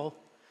people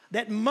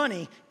that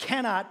money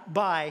cannot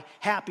buy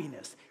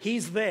happiness.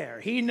 He's there.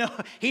 He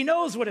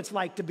knows what it's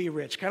like to be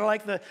rich, kind of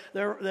like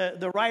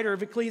the writer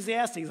of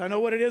Ecclesiastes. I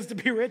know what it is to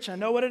be rich. I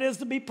know what it is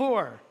to be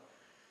poor.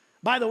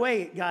 By the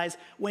way, guys,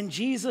 when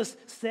Jesus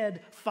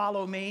said,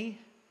 "Follow me,"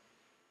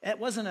 it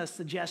wasn't a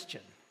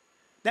suggestion.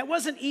 That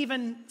wasn't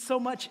even so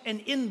much an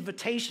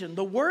invitation.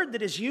 The word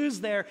that is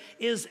used there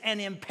is an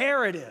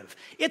imperative.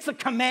 It's a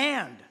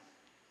command.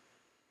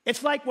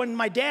 It's like when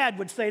my dad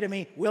would say to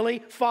me, "Willie,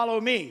 follow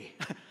me."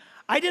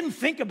 I didn't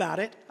think about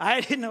it.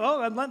 I didn't know,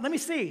 let me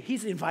see.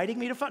 He's inviting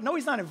me to follow. No,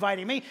 he's not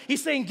inviting me.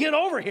 He's saying, "Get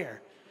over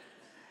here."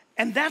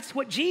 And that's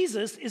what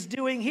Jesus is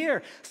doing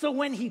here. So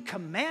when he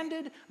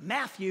commanded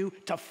Matthew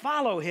to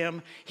follow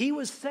him, he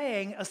was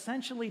saying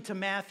essentially to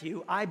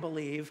Matthew, I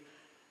believe,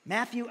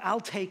 "Matthew, I'll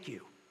take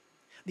you.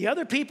 The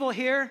other people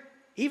here,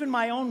 even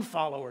my own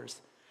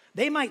followers,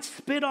 they might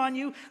spit on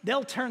you.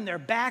 They'll turn their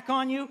back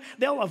on you.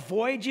 They'll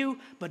avoid you.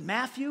 But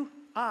Matthew,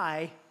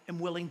 I am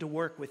willing to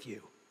work with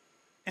you.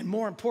 And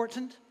more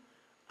important,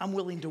 I'm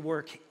willing to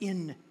work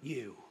in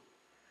you."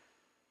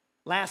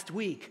 Last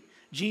week,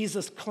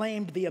 Jesus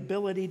claimed the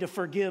ability to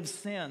forgive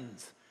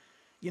sins.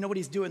 You know what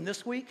he's doing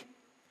this week?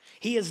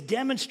 He is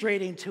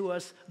demonstrating to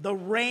us the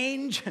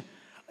range,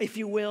 if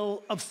you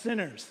will, of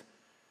sinners.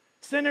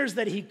 Sinners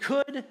that he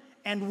could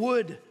and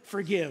would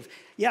forgive.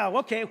 Yeah,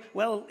 okay,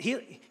 well,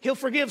 he'll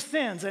forgive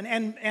sins.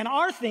 And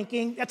our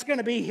thinking, that's going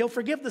to be he'll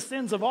forgive the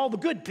sins of all the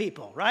good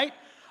people, right?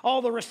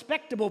 All the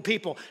respectable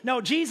people. No,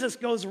 Jesus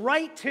goes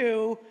right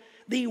to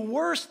the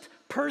worst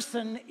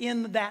person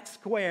in that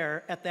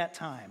square at that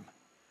time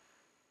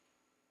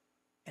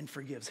and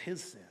forgives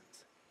his sins.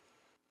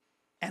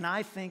 And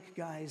I think,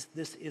 guys,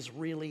 this is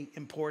really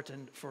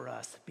important for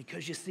us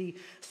because you see,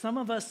 some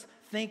of us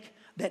think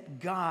that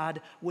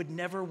God would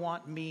never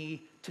want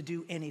me to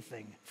do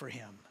anything for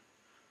him.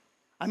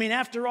 I mean,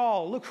 after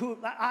all, look who,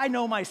 I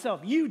know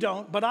myself. You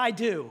don't, but I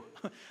do.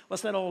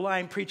 What's that old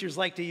line preachers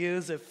like to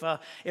use? If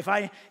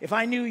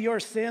I knew your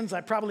sins,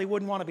 I probably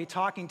wouldn't want to be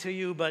talking to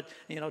you, but,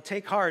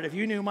 take heart. If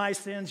you knew my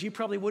sins, you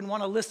probably wouldn't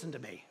want to listen to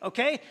me,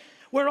 okay?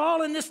 We're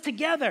all in this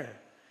together.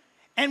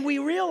 And we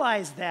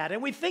realize that,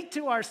 and we think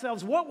to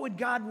ourselves, what would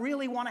God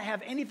really want to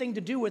have anything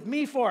to do with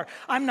me for?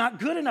 I'm not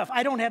good enough.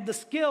 I don't have the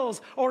skills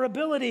or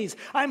abilities.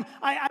 I'm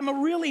a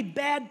really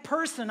bad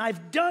person.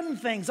 I've done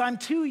things. I'm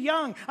too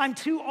young. I'm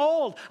too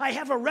old. I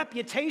have a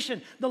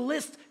reputation. The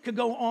list could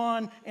go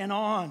on and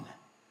on.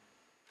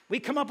 We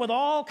come up with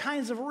all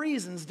kinds of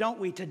reasons, don't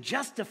we, to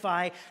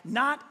justify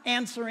not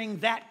answering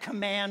that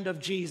command of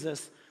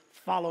Jesus,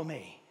 "Follow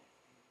me."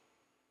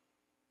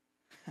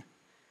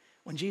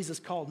 When Jesus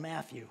called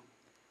Matthew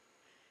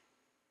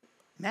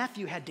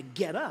had to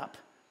get up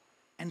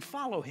and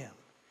follow him.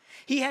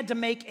 He had to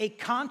make a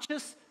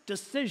conscious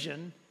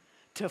decision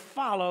to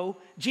follow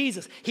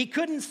Jesus. He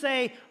couldn't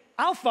say,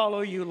 "I'll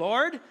follow you,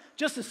 Lord,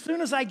 just as soon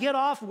as I get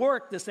off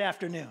work this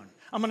afternoon.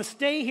 I'm going to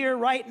stay here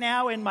right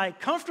now in my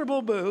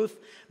comfortable booth,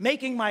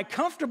 making my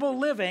comfortable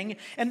living,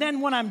 and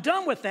then when I'm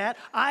done with that,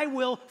 I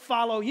will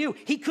follow you."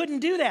 He couldn't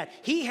do that.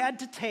 He had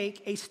to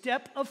take a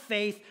step of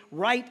faith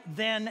right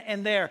then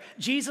and there.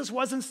 Jesus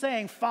wasn't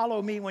saying,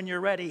 "Follow me when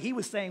you're ready." He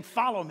was saying,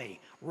 "Follow me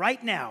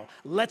right now.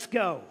 Let's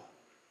go."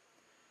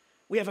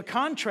 We have a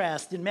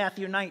contrast in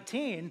Matthew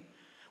 19.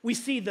 We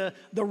see the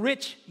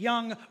rich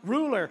young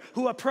ruler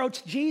who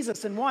approached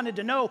Jesus and wanted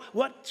to know,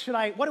 what do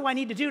I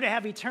need to do to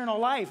have eternal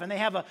life? And they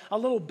have a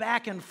little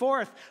back and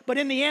forth. But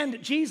in the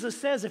end, Jesus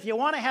says, if you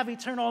want to have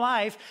eternal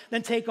life,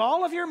 then take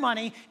all of your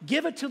money,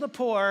 give it to the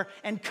poor,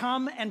 and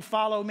come and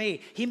follow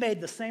me. He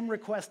made the same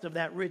request of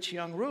that rich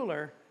young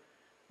ruler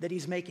that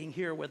he's making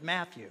here with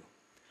Matthew.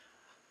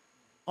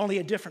 Only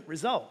a different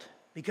result,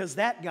 because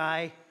that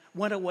guy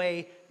went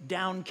away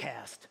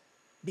downcast,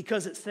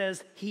 because it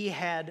says he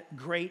had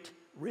great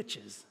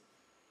riches.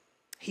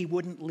 He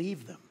wouldn't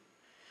leave them.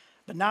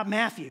 But not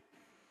Matthew.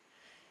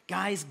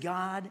 Guys,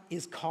 God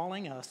is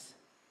calling us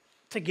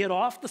to get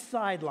off the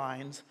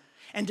sidelines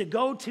and to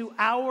go to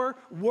our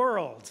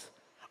worlds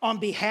on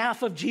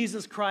behalf of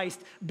Jesus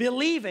Christ,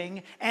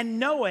 believing and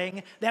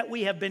knowing that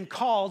we have been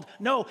called,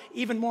 no,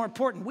 even more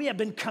important, we have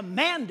been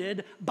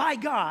commanded by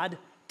God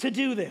to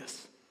do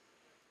this.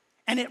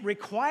 And it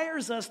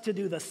requires us to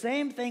do the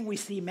same thing we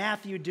see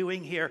Matthew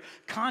doing here,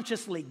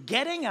 consciously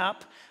getting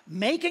up,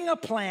 making a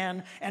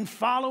plan, and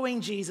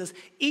following Jesus,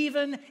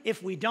 even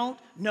if we don't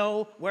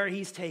know where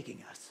he's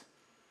taking us.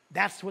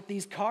 That's what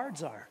these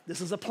cards are.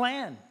 This is a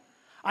plan.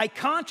 I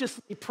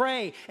consciously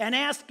pray and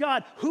ask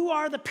God, who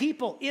are the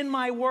people in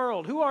my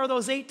world? Who are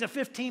those 8 to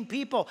 15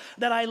 people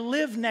that I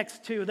live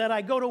next to, that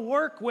I go to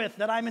work with,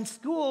 that I'm in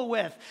school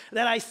with,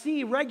 that I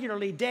see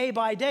regularly day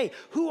by day?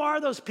 Who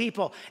are those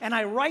people? And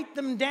I write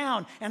them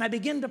down and I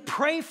begin to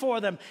pray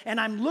for them, and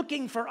I'm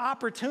looking for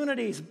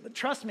opportunities. But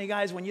trust me,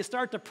 guys, when you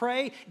start to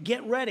pray,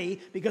 get ready,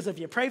 because if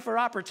you pray for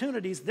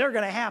opportunities, they're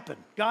going to happen.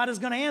 God is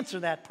going to answer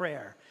that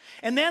prayer.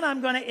 And then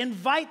I'm going to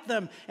invite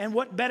them. And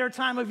what better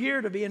time of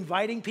year to be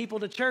inviting people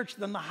to church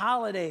than the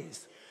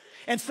holidays?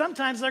 And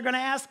sometimes they're going to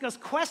ask us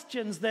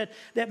questions that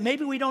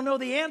maybe we don't know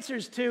the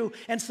answers to.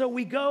 And so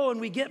we go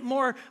and we get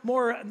more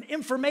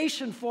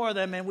information for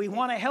them, and we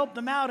want to help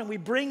them out, and we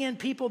bring in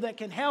people that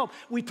can help.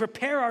 We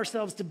prepare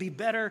ourselves to be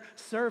better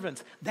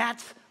servants.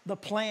 That's the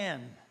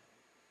plan.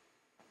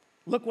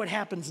 Look what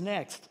happens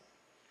next.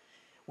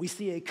 We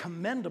see a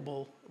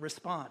commendable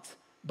response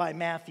by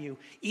Matthew,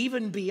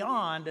 even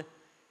beyond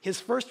his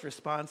first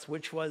response,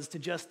 which was to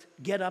just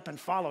get up and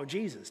follow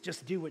Jesus,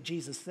 just do what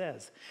Jesus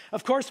says.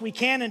 Of course, we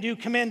can and do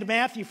commend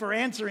Matthew for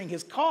answering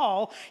his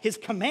call, his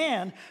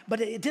command, but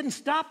it didn't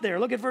stop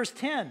there. Look at verse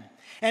 10.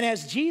 And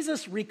as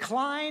Jesus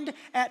reclined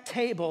at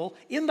table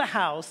in the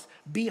house,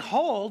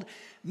 behold,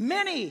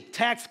 many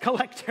tax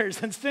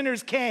collectors and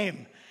sinners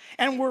came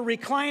and were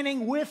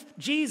reclining with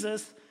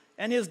Jesus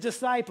and his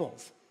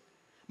disciples.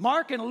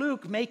 Mark and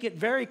Luke make it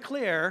very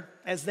clear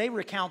as they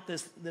recount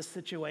this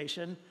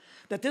situation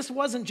that this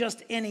wasn't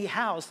just any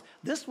house.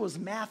 This was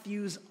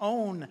Matthew's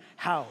own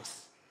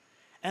house.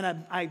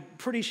 And I'm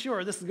pretty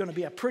sure this is going to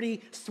be a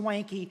pretty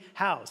swanky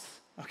house,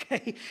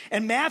 okay?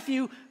 And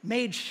Matthew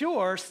made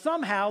sure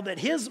somehow that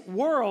his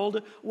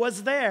world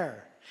was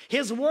there.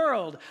 His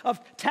world of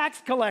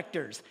tax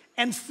collectors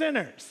and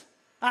sinners.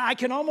 I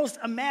can almost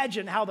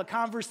imagine how the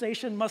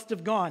conversation must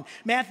have gone.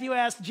 Matthew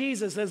asked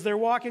Jesus as they're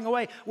walking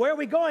away, "Where are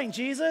we going,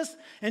 Jesus?"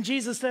 And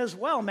Jesus says,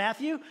 "Well,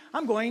 Matthew,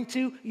 I'm going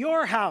to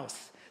your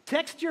house.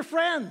 Text your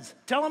friends.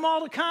 Tell them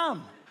all to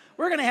come.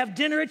 We're going to have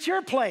dinner at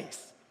your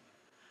place."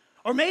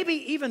 Or maybe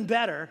even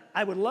better,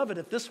 I would love it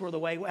if this were the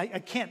way. I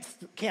can't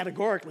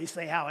categorically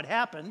say how it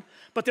happened,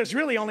 but there's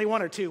really only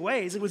one or two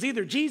ways. It was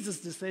either Jesus'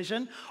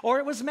 decision or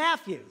it was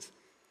Matthew's.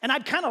 And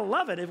I'd kind of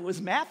love it if it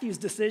was Matthew's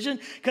decision,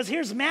 because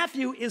here's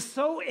Matthew is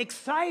so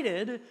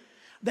excited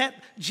that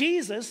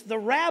Jesus, the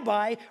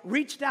rabbi,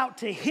 reached out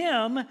to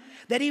him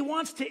that he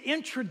wants to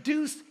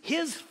introduce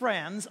his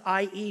friends,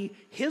 i.e.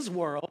 his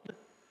world,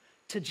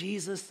 to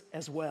Jesus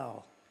as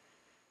well.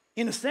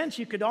 In a sense,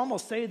 you could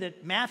almost say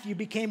that Matthew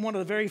became one of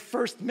the very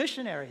first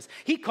missionaries.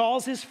 He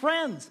calls his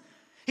friends.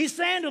 He's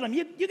saying to them,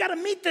 you got to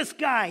meet this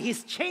guy.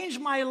 He's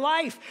changed my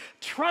life.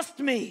 Trust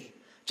me.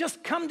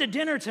 Just come to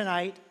dinner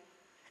tonight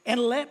and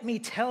let me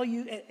tell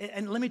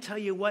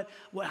you what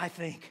I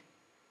think.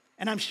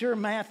 And I'm sure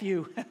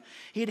Matthew,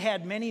 he'd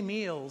had many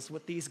meals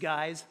with these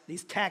guys,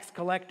 these tax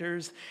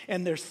collectors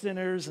and their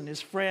sinners and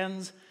his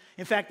friends.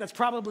 In fact, that's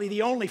probably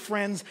the only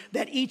friends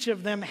that each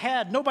of them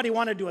had. Nobody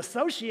wanted to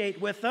associate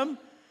with them,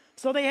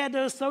 so they had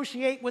to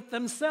associate with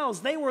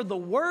themselves. They were the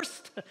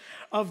worst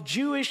of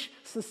Jewish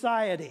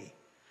society.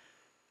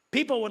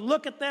 People would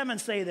look at them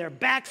and say they're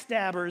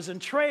backstabbers and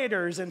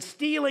traitors and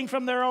stealing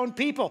from their own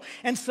people.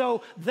 And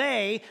so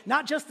they,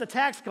 not just the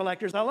tax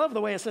collectors, I love the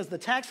way it says the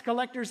tax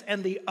collectors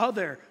and the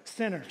other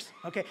sinners.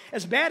 Okay,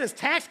 as bad as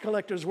tax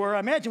collectors were,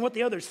 imagine what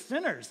the other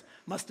sinners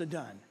must have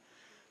done.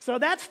 So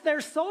that's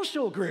their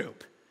social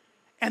group.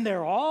 And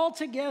they're all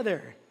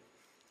together.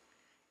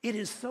 It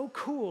is so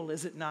cool,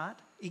 is it not?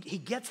 He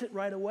gets it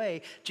right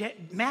away.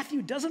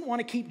 Matthew doesn't want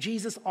to keep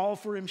Jesus all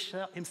for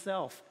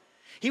himself.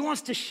 He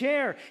wants to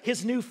share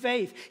his new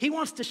faith. He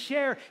wants to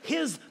share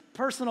his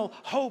personal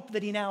hope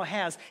that he now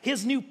has,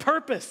 his new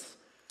purpose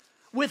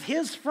with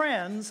his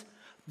friends,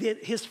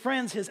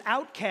 his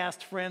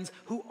outcast friends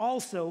who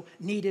also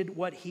needed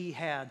what he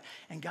had.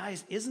 And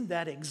guys, isn't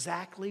that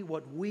exactly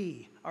what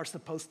we are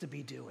supposed to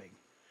be doing?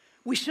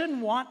 We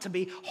shouldn't want to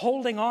be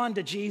holding on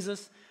to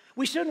Jesus.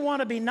 We shouldn't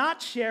want to be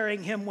not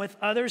sharing him with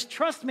others.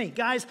 Trust me,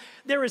 guys,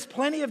 there is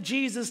plenty of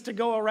Jesus to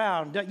go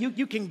around.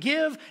 You can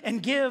give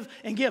and give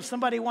and give.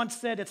 Somebody once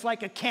said it's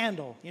like a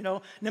candle. You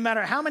know, no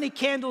matter how many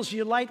candles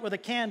you light with a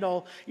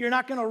candle, you're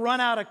not going to run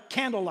out of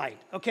candlelight,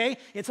 okay?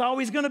 It's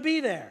always going to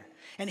be there.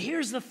 And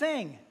here's the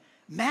thing.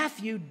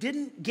 Matthew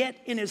didn't get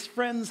in his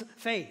friend's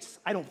face.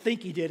 I don't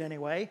think he did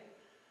anyway.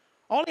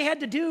 All he had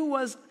to do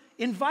was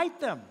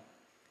invite them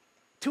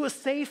to a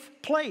safe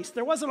place.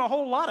 There wasn't a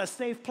whole lot of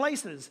safe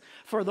places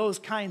for those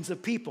kinds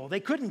of people. They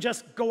couldn't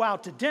just go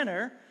out to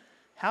dinner.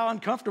 How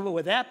uncomfortable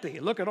would that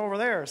be? Look at over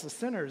there, it's the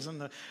sinners and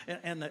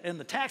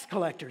the tax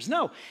collectors.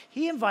 No,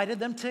 he invited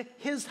them to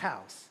his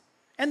house.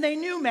 And they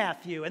knew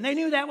Matthew, and they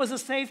knew that was a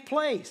safe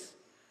place.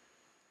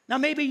 Now,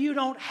 maybe you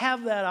don't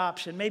have that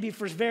option. Maybe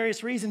for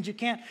various reasons you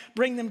can't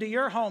bring them to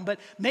your home, but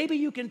maybe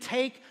you can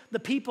take the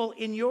people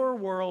in your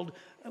world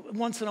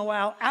once in a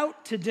while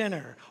out to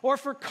dinner or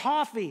for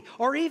coffee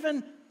or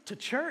even to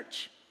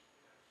church.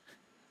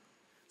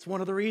 It's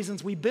one of the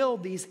reasons we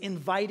build these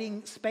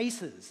inviting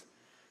spaces.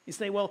 You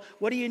say, well,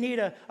 what do you need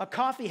a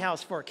coffee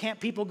house for? Can't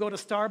people go to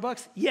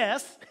Starbucks?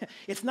 Yes.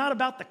 It's not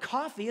about the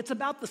coffee. It's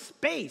about the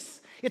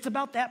space. It's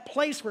about that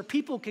place where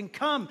people can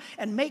come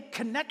and make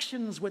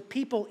connections with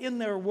people in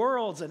their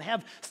worlds and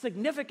have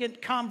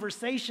significant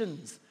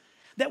conversations.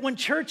 That when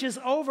church is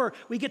over,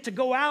 we get to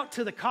go out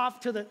to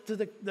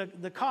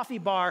the coffee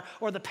bar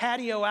or the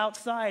patio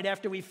outside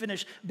after we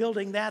finish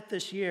building that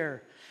this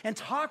year and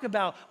talk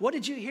about, what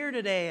did you hear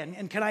today,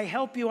 and can I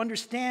help you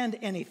understand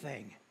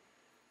anything?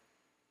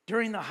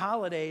 During the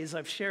holidays,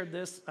 I've shared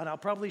this, and I'll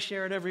probably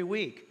share it every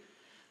week.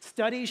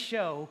 Studies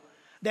show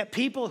that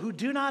people who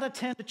do not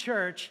attend a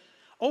church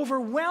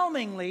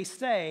overwhelmingly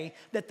say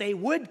that they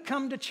would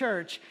come to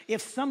church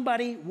if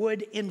somebody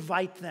would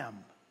invite them.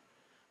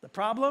 The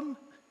problem?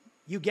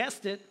 You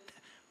guessed it,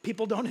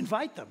 people don't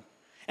invite them.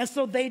 And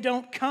so they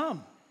don't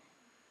come.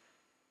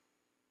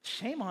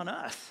 Shame on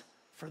us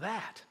for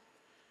that.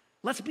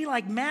 Let's be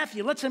like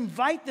Matthew. Let's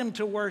invite them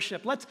to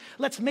worship.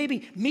 Let's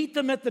maybe meet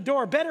them at the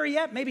door. Better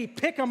yet, maybe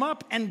pick them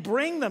up and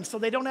bring them so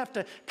they don't have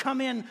to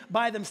come in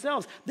by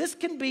themselves. This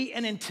can be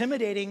an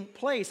intimidating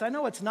place. I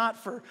know it's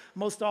not for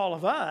most all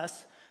of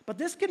us, but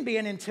this can be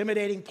an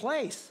intimidating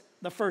place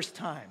the first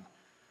time.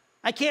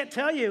 I can't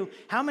tell you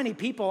how many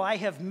people I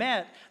have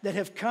met that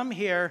have come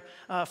here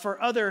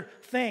for other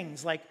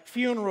things like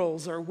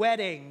funerals or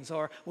weddings,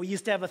 or we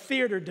used to have a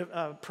theater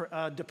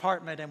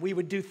department and we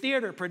would do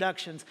theater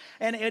productions.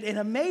 And it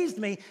amazed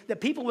me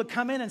that people would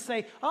come in and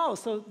say, oh,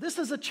 so this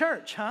is a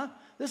church, huh?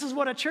 This is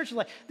what a church is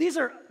like. These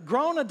are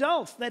grown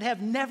adults that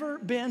have never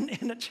been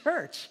in a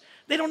church.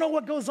 They don't know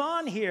what goes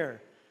on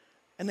here.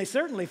 And they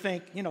certainly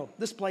think,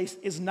 this place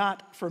is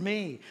not for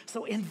me.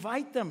 So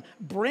invite them,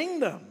 bring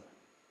them.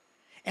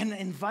 And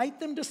invite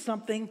them to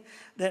something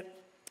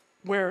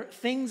where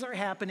things are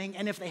happening,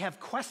 and if they have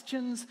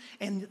questions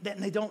and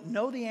they don't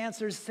know the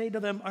answers, say to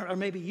them, or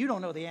maybe you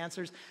don't know the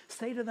answers,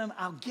 say to them,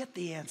 I'll get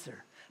the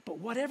answer. But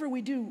whatever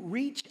we do,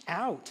 reach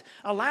out.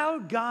 Allow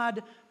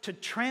God to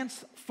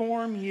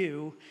transform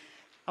you.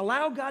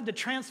 Allow God to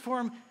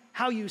transform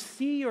how you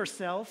see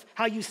yourself,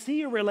 how you see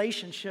your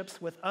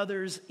relationships with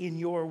others in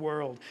your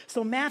world.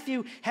 So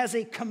Matthew has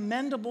a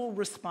commendable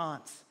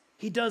response.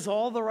 He does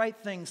all the right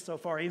things so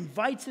far. He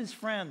invites his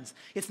friends.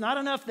 It's not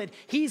enough that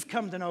he's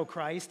come to know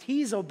Christ.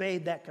 He's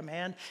obeyed that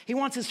command. He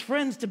wants his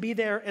friends to be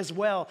there as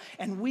well,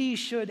 and we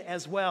should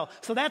as well.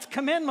 So that's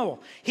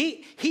commendable.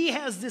 He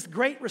has this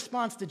great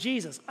response to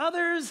Jesus.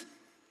 Others,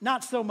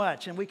 not so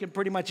much, and we can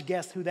pretty much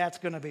guess who that's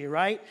going to be,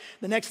 right?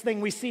 The next thing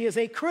we see is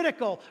a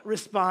critical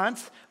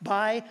response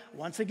by,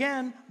 once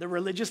again, the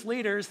religious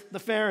leaders, the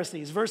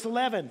Pharisees. Verse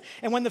 11,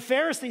 and when the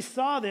Pharisees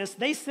saw this,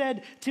 they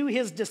said to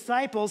his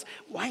disciples,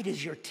 why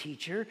does your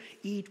teacher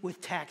eat with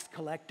tax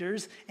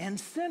collectors and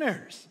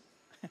sinners?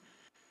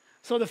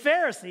 So the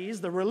Pharisees,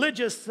 the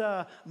religious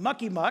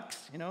mucky mucks,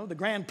 the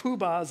grand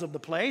poobahs of the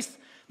place,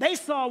 they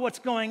saw what's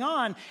going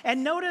on,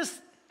 and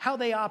notice how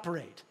they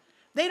operate.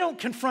 They don't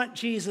confront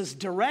Jesus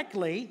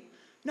directly.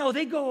 No,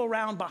 they go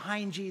around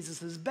behind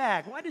Jesus'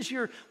 back. Why does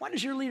your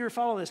leader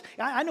follow this?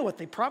 I know what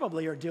they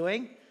probably are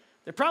doing.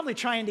 They're probably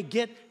trying to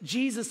get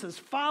Jesus'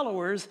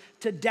 followers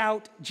to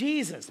doubt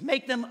Jesus,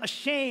 make them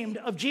ashamed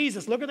of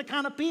Jesus. Look at the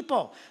kind of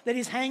people that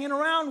he's hanging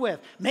around with.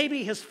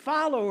 Maybe his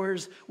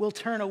followers will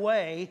turn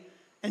away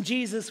and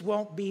Jesus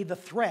won't be the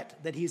threat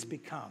that he's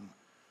become.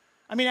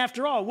 I mean,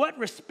 after all, what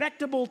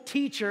respectable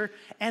teacher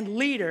and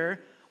leader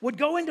would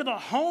go into the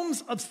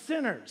homes of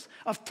sinners,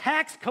 of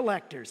tax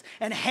collectors,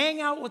 and hang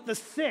out with the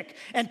sick,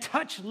 and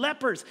touch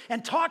lepers,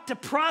 and talk to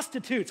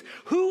prostitutes?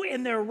 Who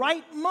in their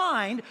right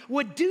mind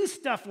would do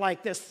stuff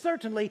like this?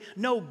 Certainly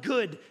no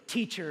good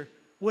teacher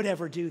would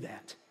ever do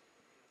that.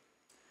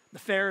 The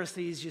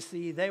Pharisees, you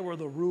see, they were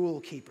the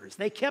rule keepers.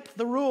 They kept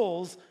the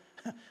rules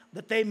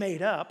that they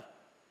made up,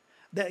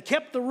 that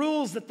kept the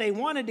rules that they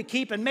wanted to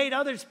keep, and made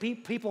others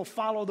people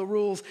follow the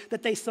rules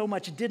that they so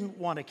much didn't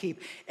want to keep.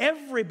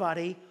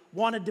 Everybody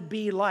wanted to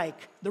be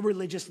like the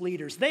religious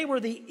leaders. They were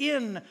the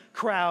in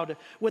crowd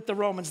with the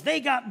Romans.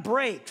 They got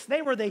breaks.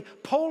 They were the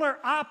polar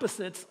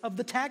opposites of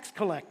the tax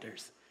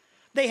collectors.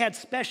 They had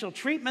special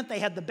treatment. They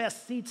had the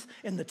best seats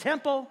in the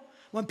temple.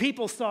 When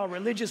people saw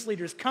religious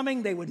leaders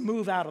coming, they would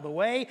move out of the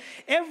way.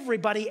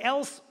 Everybody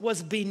else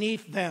was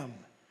beneath them.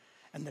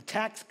 And the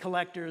tax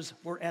collectors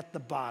were at the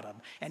bottom.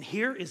 And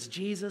here is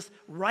Jesus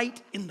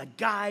right in the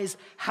guy's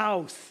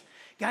house.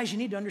 Guys, you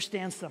need to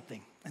understand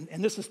something.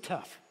 And this is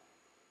tough.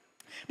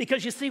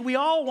 Because you see, we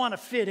all want to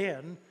fit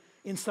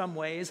in some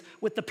ways,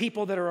 with the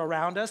people that are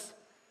around us.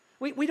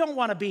 We don't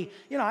want to be,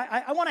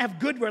 I want to have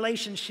good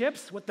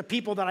relationships with the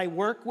people that I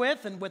work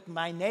with and with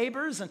my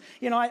neighbors. And,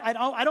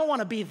 I don't want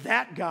to be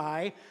that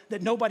guy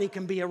that nobody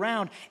can be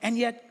around. And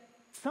yet,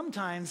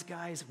 sometimes,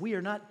 guys, we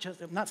are not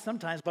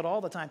sometimes, but all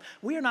the time,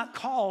 we are not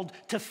called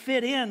to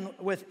fit in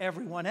with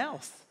everyone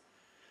else.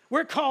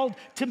 We're called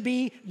to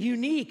be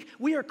unique.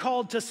 We are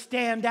called to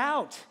stand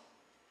out.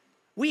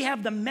 We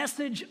have the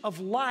message of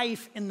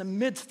life in the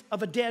midst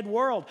of a dead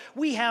world.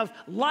 We have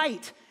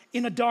light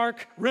in a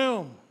dark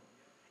room.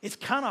 It's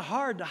kind of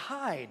hard to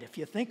hide if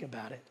you think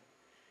about it.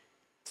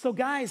 So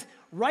guys,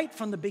 right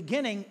from the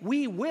beginning,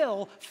 we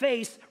will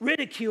face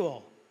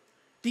ridicule.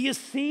 Do you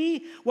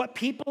see what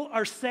people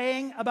are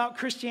saying about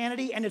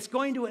Christianity? And it's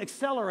going to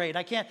accelerate.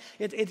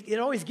 It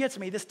always gets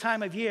me this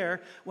time of year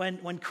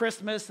when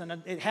Christmas,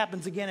 and it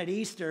happens again at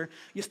Easter,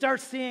 you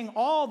start seeing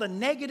all the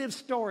negative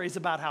stories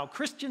about how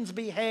Christians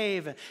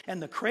behave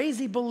and the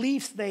crazy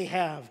beliefs they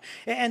have.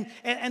 And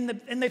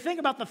they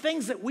think about the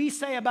things that we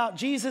say about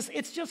Jesus.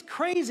 It's just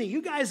crazy.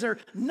 You guys are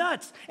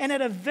nuts. And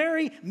at a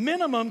very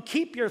minimum,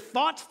 keep your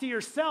thoughts to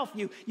yourself,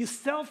 you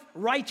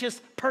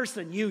self-righteous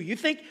person. You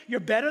think you're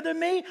better than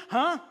me?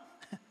 Huh?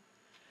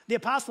 The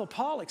Apostle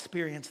Paul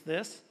experienced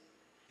this,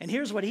 and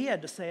here's what he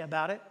had to say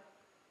about it.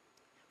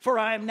 For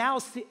am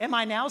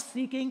I now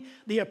seeking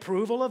the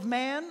approval of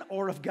man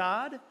or of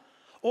God?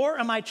 Or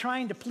am I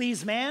trying to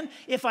please man?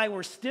 If I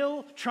were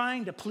still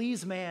trying to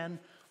please man,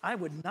 I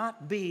would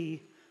not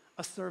be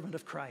a servant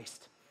of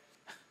Christ.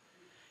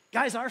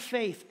 Guys, our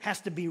faith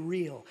has to be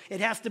real.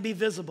 It has to be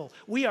visible.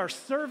 We are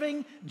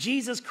serving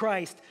Jesus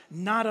Christ,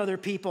 not other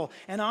people.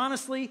 And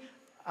honestly,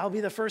 I'll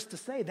be the first to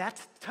say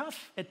that's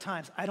tough at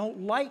times. I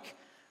don't like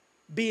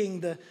being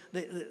the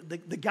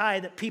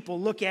guy that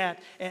people look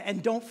at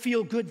and don't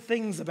feel good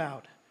things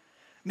about.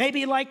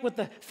 Maybe like with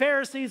the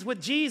Pharisees with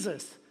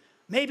Jesus,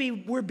 maybe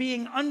we're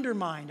being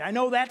undermined. I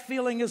know that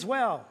feeling as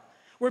well.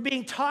 We're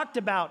being talked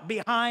about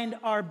behind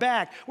our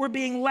back. We're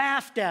being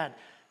laughed at.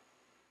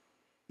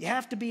 You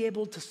have to be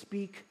able to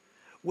speak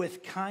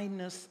with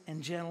kindness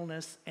and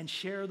gentleness and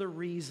share the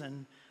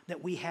reason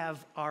that we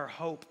have our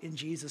hope in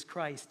Jesus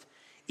Christ.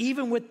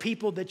 Even with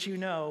people that you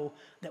know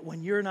that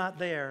when you're not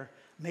there,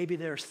 maybe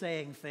they're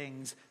saying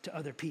things to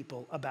other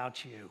people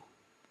about you.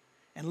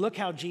 And look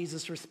how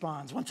Jesus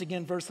responds. Once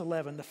again, verse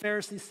 11. The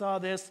Pharisees saw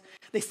this.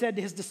 They said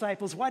to his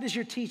disciples, "Why does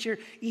your teacher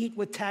eat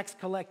with tax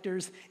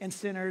collectors and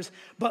sinners?"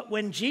 But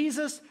when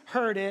Jesus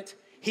heard it,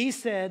 he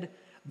said,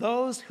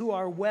 "Those who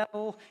are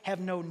well have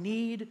no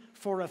need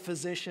for a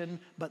physician,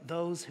 but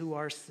those who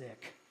are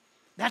sick."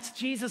 That's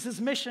Jesus'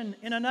 mission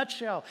in a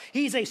nutshell.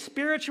 He's a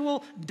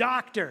spiritual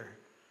doctor.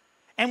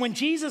 And when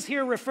Jesus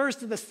here refers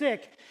to the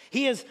sick,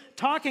 he is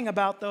talking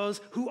about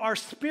those who are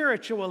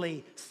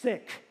spiritually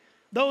sick,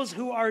 those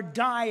who are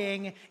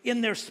dying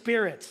in their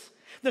spirits.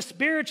 The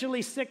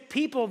spiritually sick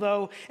people,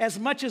 though, as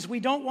much as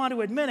we don't want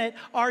to admit it,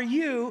 are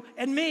you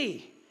and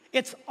me.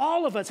 It's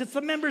all of us. It's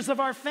the members of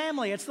our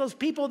family. It's those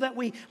people that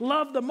we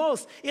love the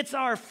most. It's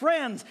our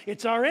friends.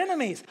 It's our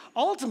enemies.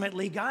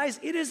 Ultimately, guys,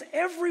 it is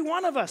every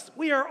one of us.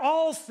 We are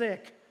all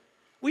sick.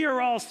 We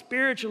are all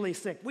spiritually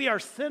sick. We are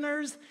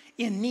sinners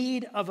in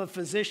need of a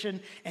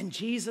physician, and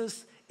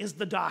Jesus is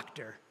the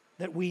doctor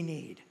that we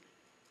need.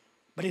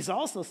 But he's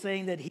also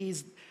saying that he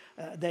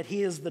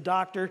is the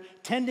doctor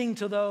tending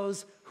to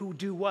those who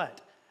do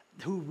what?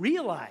 Who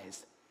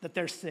realize that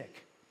they're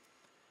sick.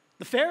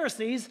 The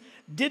Pharisees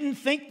didn't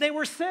think they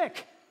were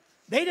sick.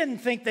 They didn't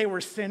think they were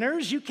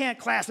sinners. You can't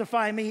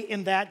classify me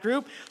in that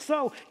group.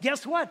 So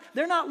guess what?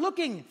 They're not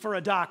looking for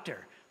a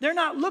doctor. They're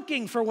not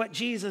looking for what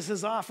Jesus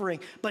is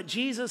offering, but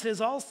Jesus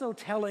is also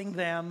telling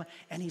them,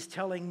 and he's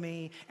telling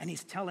me, and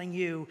he's telling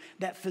you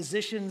that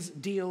physicians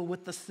deal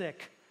with the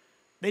sick.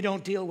 They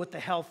don't deal with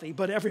the healthy,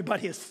 but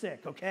everybody is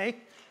sick, okay?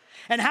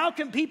 And how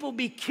can people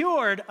be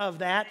cured of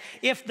that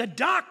if the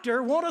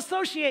doctor won't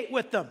associate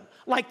with them,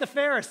 like the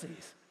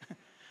Pharisees?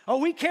 Oh,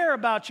 we care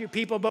about you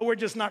people, but we're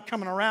just not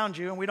coming around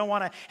you, and we don't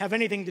want to have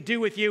anything to do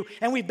with you,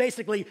 and we've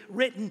basically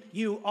written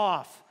you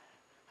off.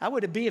 How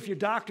would it be if your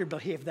doctor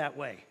behaved that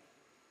way?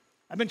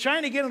 I've been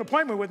trying to get an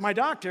appointment with my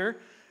doctor,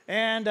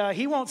 and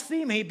he won't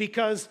see me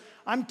because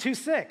I'm too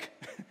sick.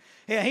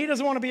 Yeah, he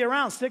doesn't want to be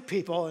around sick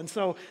people, and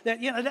so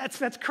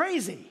that's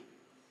crazy.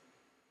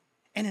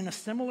 And in a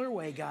similar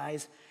way,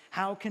 guys,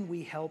 how can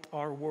we help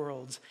our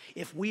worlds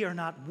if we are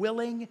not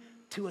willing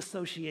to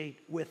associate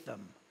with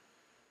them?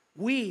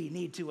 We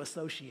need to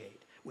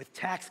associate with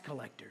tax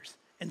collectors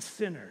and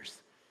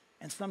sinners,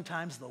 and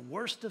sometimes the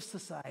worst of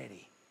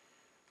society,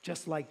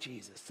 just like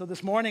Jesus. So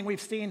this morning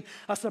we've seen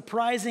a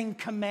surprising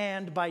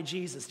command by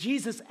Jesus.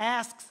 Jesus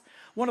asks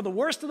one of the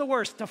worst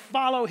to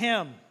follow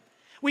him.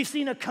 We've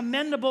seen a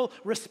commendable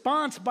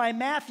response by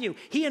Matthew.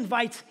 He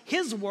invites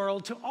his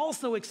world to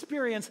also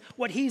experience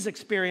what he's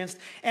experienced.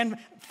 And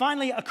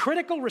finally, a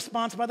critical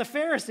response by the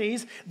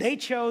Pharisees. They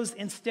chose,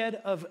 instead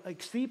of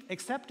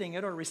accepting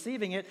it or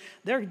receiving it,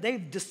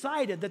 they've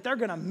decided that they're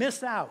going to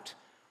miss out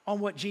on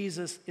what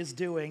Jesus is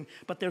doing.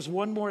 But there's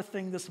one more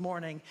thing this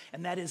morning,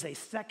 and that is a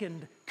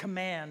second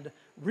command,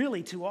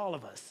 really to all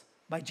of us,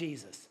 by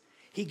Jesus.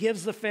 He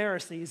gives the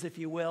Pharisees, if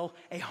you will,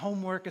 a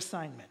homework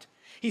assignment.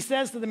 He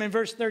says to them in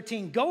verse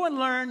 13, go and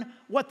learn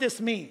what this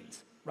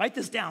means. Write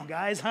this down,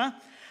 guys, huh?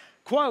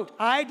 Quote,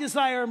 I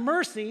desire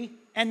mercy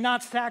and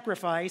not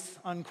sacrifice,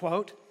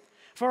 unquote.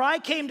 For I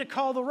came to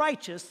call the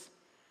righteous,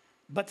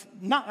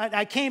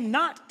 I came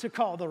not to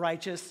call the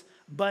righteous,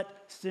 but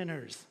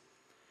sinners.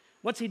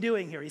 What's he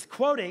doing here? He's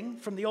quoting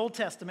from the Old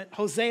Testament,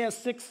 Hosea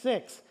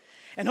 6:6.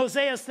 And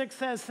Hosea 6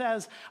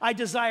 says, I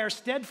desire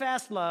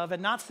steadfast love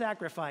and not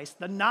sacrifice,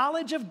 the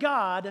knowledge of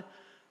God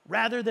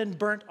rather than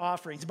burnt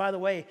offerings. By the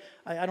way,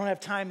 I don't have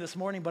time this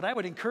morning, but I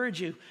would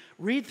encourage you,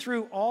 read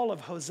through all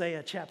of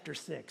Hosea chapter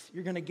 6.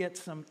 You're going to get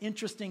some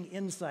interesting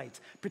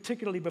insights,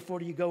 particularly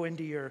before you go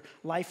into your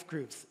life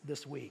groups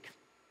this week.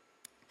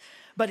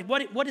 But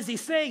what is he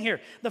saying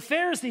here? The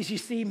Pharisees, you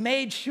see,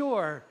 made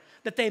sure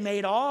that they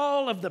made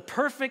all of the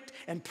perfect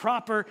and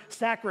proper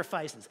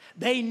sacrifices.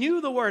 They knew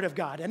the Word of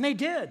God, and they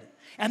did.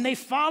 And they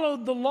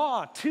followed the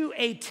law to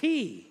a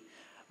T,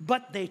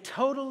 but they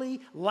totally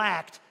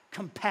lacked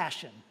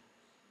compassion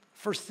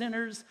for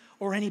sinners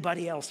or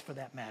anybody else for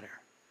that matter.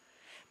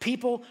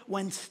 People,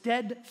 when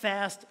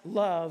steadfast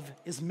love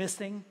is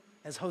missing,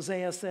 as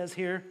Hosea says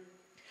here,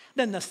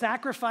 then the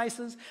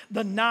sacrifices,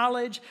 the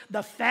knowledge,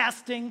 the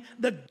fasting,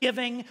 the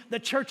giving, the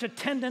church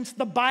attendance,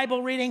 the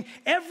Bible reading,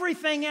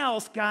 everything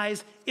else,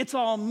 guys, it's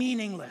all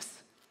meaningless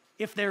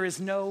if there is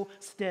no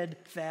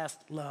steadfast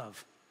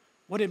love.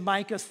 What did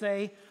Micah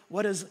say?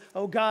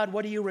 Oh God,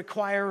 what do you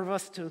require of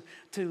us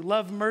to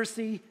love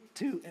mercy?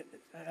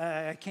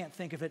 I can't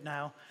think of it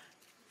now.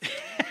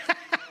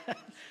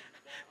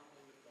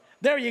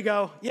 There you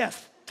go.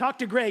 Yes. Talk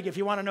to Greg if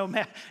you want to know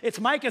math. It's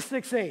Micah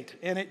 6:8,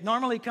 and it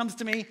normally comes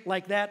to me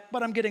like that,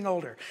 but I'm getting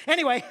older.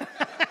 Anyway,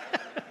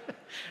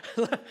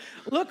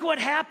 look what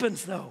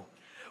happens, though,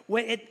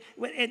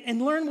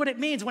 and learn what it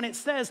means when it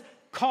says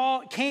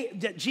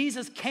that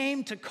Jesus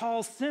came to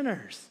call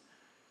sinners.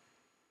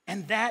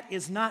 And that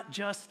is not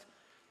just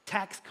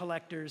tax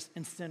collectors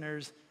and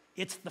sinners.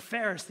 It's the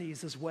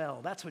Pharisees as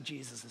well. That's what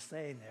Jesus is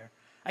saying there.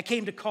 I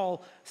came to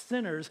call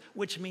sinners,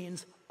 which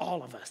means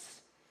all of us.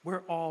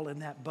 We're all in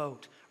that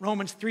boat.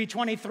 Romans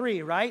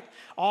 3:23, right?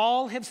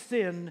 All have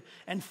sinned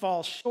and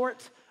fall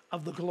short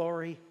of the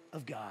glory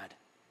of God.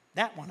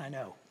 That one I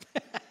know.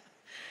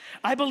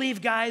 I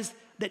believe, guys,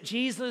 that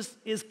Jesus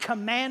is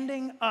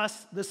commanding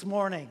us this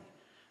morning.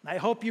 And I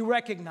hope you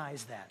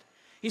recognize that.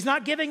 He's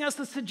not giving us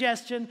a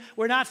suggestion.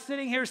 We're not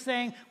sitting here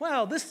saying,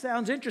 well, this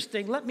sounds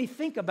interesting. Let me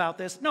think about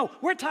this. No,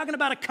 we're talking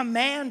about a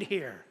command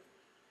here.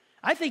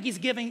 I think he's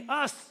giving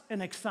us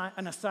an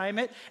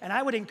assignment, and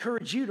I would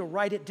encourage you to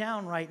write it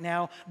down right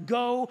now.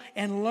 Go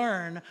and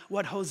learn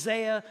what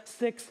Hosea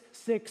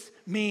 6:6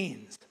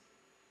 means.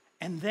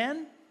 And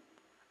then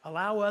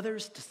allow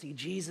others to see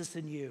Jesus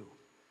in you.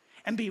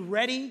 And be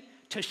ready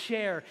to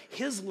share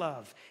his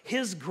love,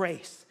 his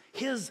grace,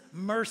 his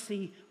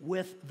mercy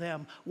with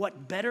them.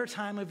 What better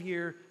time of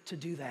year to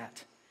do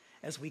that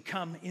as we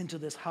come into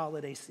this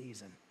holiday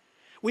season?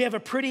 We have a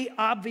pretty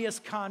obvious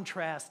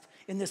contrast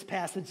in this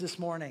passage this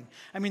morning.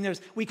 I mean,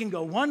 we can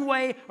go one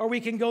way or we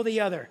can go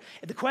the other.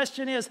 The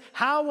question is,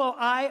 how will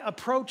I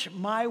approach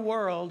my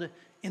world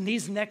in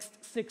these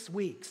next 6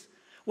 weeks?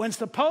 When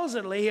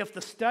supposedly, if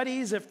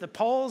the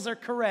polls are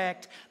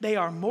correct, they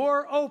are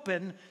more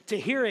open to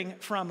hearing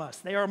from us.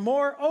 They are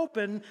more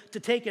open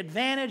to take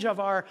advantage of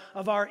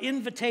our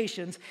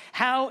invitations.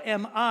 How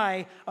am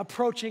I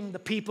approaching the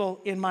people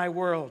in my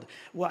world?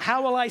 Well,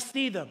 how will I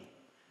see them?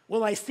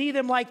 Will I see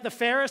them like the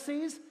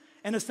Pharisees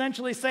and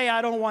essentially say,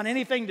 I don't want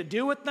anything to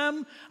do with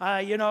them?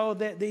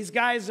 These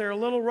guys are a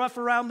little rough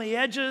around the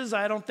edges.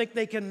 I don't think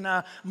they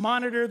can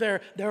monitor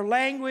their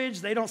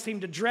language. They don't seem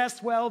to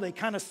dress well. They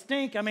kind of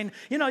stink. I mean,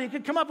 you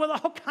could come up with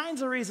all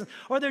kinds of reasons.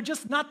 Or they're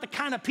just not the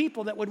kind of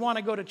people that would want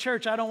to go to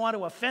church. I don't want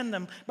to offend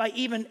them by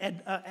even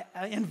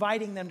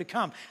inviting them to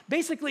come.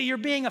 Basically, you're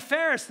being a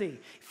Pharisee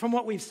from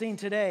what we've seen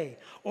today.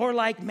 Or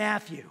like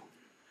Matthew.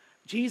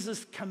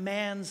 Jesus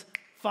commands,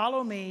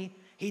 follow me.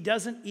 He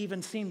doesn't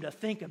even seem to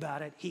think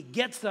about it. He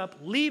gets up,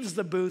 leaves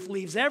the booth,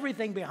 leaves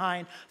everything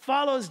behind,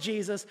 follows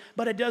Jesus,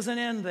 but it doesn't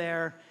end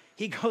there.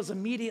 He goes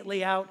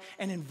immediately out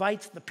and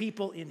invites the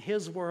people in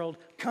his world,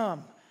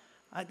 come.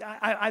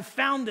 I've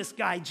found this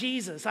guy,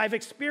 Jesus. I've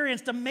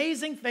experienced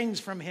amazing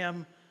things from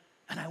him,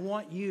 and I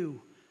want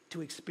you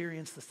to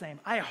experience the same.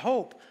 I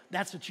hope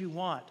that's what you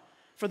want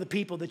for the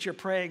people that you're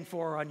praying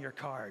for on your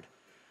card.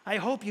 I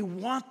hope you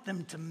want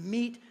them to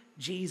meet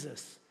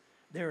Jesus.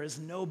 There is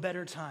no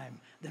better time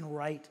than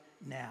right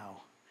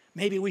now.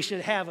 Maybe we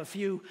should have a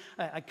few,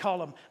 I call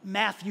them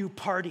Matthew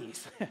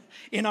parties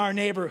in our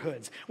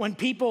neighborhoods. When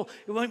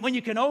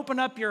you can open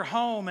up your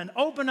home and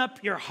open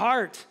up your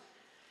heart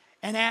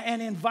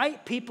and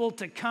invite people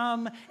to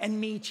come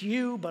and meet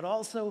you, but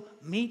also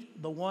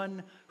meet the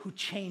one who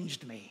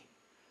changed me,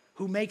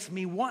 who makes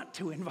me want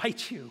to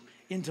invite you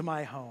into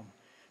my home.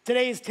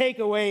 Today's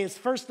takeaway is,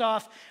 first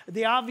off,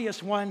 the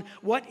obvious one.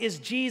 What is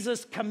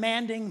Jesus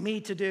commanding me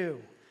to do?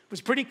 It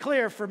was pretty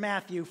clear for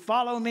Matthew,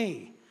 follow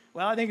me.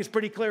 Well, I think it's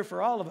pretty clear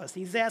for all of us.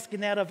 He's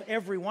asking that of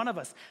every one of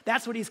us.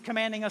 That's what he's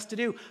commanding us to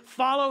do.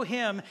 Follow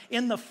him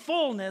in the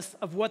fullness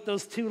of what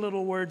those two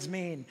little words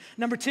mean.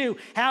 Number two,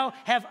 how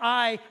have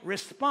I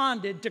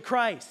responded to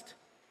Christ?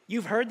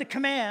 You've heard the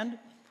command,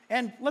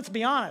 and let's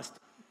be honest,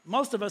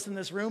 most of us in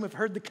this room have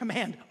heard the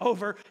command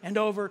over and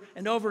over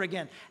and over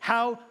again.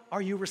 How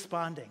are you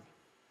responding?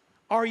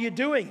 Are you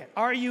doing it?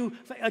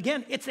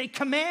 Again, it's a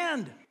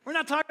command. We're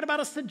not talking about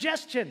a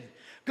suggestion.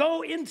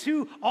 Go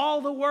into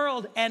all the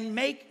world and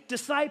make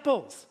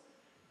disciples.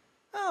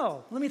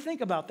 Oh, let me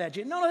think about that.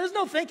 No, there's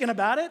no thinking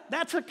about it.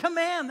 That's a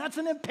command. That's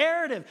an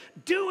imperative.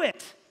 Do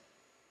it.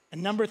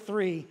 And number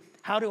 3,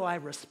 how do I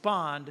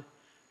respond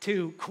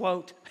to,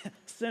 quote,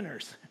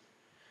 sinners?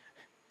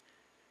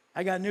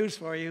 I got news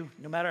for you.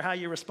 No matter how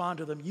you respond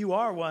to them, you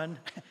are one.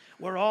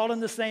 We're all in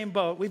the same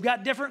boat. We've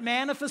got different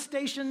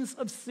manifestations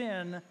of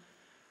sin,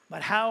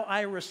 but how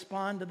I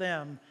respond to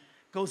them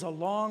goes a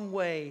long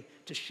way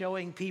to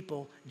showing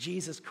people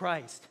Jesus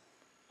Christ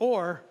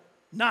or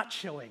not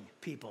showing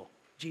people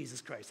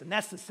Jesus Christ. And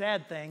that's the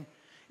sad thing,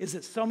 is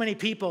that so many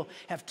people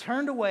have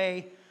turned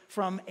away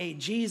from a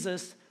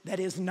Jesus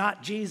that is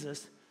not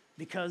Jesus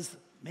because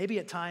maybe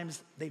at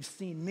times they've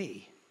seen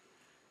me.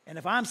 And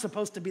if I'm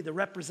supposed to be the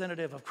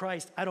representative of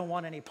Christ, I don't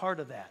want any part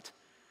of that.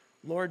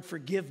 Lord,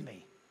 forgive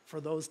me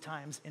for those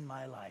times in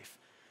my life.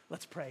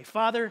 Let's pray.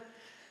 Father,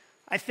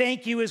 I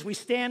thank you as we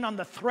stand on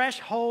the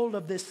threshold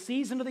of this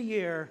season of the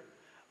year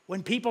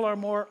when people are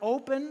more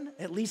open,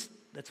 at least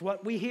that's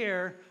what we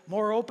hear,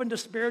 more open to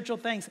spiritual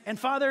things. And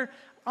Father,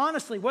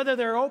 honestly, whether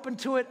they're open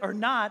to it or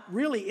not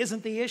really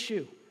isn't the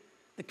issue.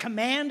 The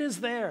command is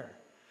there.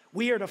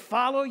 We are to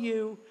follow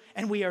you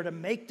and we are to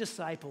make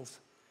disciples.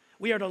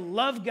 We are to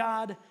love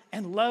God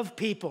and love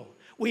people.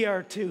 We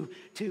are to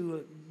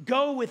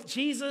go with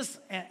Jesus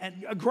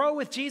and grow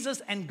with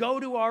Jesus and go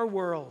to our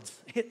worlds.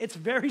 It's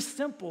very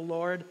simple,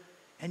 Lord,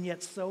 and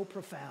yet so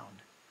profound.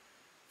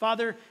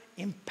 Father,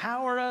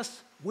 empower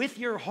us with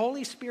your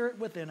Holy Spirit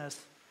within us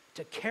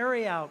to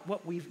carry out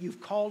what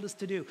you've called us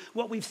to do.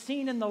 What we've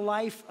seen in the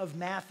life of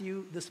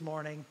Matthew this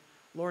morning,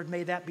 Lord,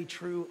 may that be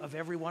true of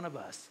every one of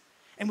us.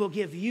 And we'll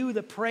give you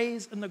the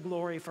praise and the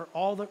glory for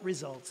all that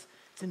results.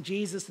 It's in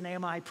Jesus'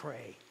 name I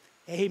pray.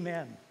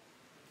 Amen.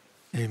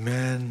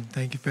 Amen.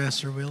 Thank you,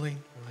 Pastor Willie.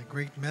 What a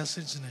great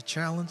message and a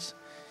challenge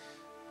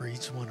for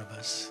each one of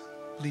us.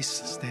 Please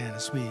stand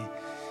as we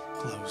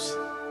close.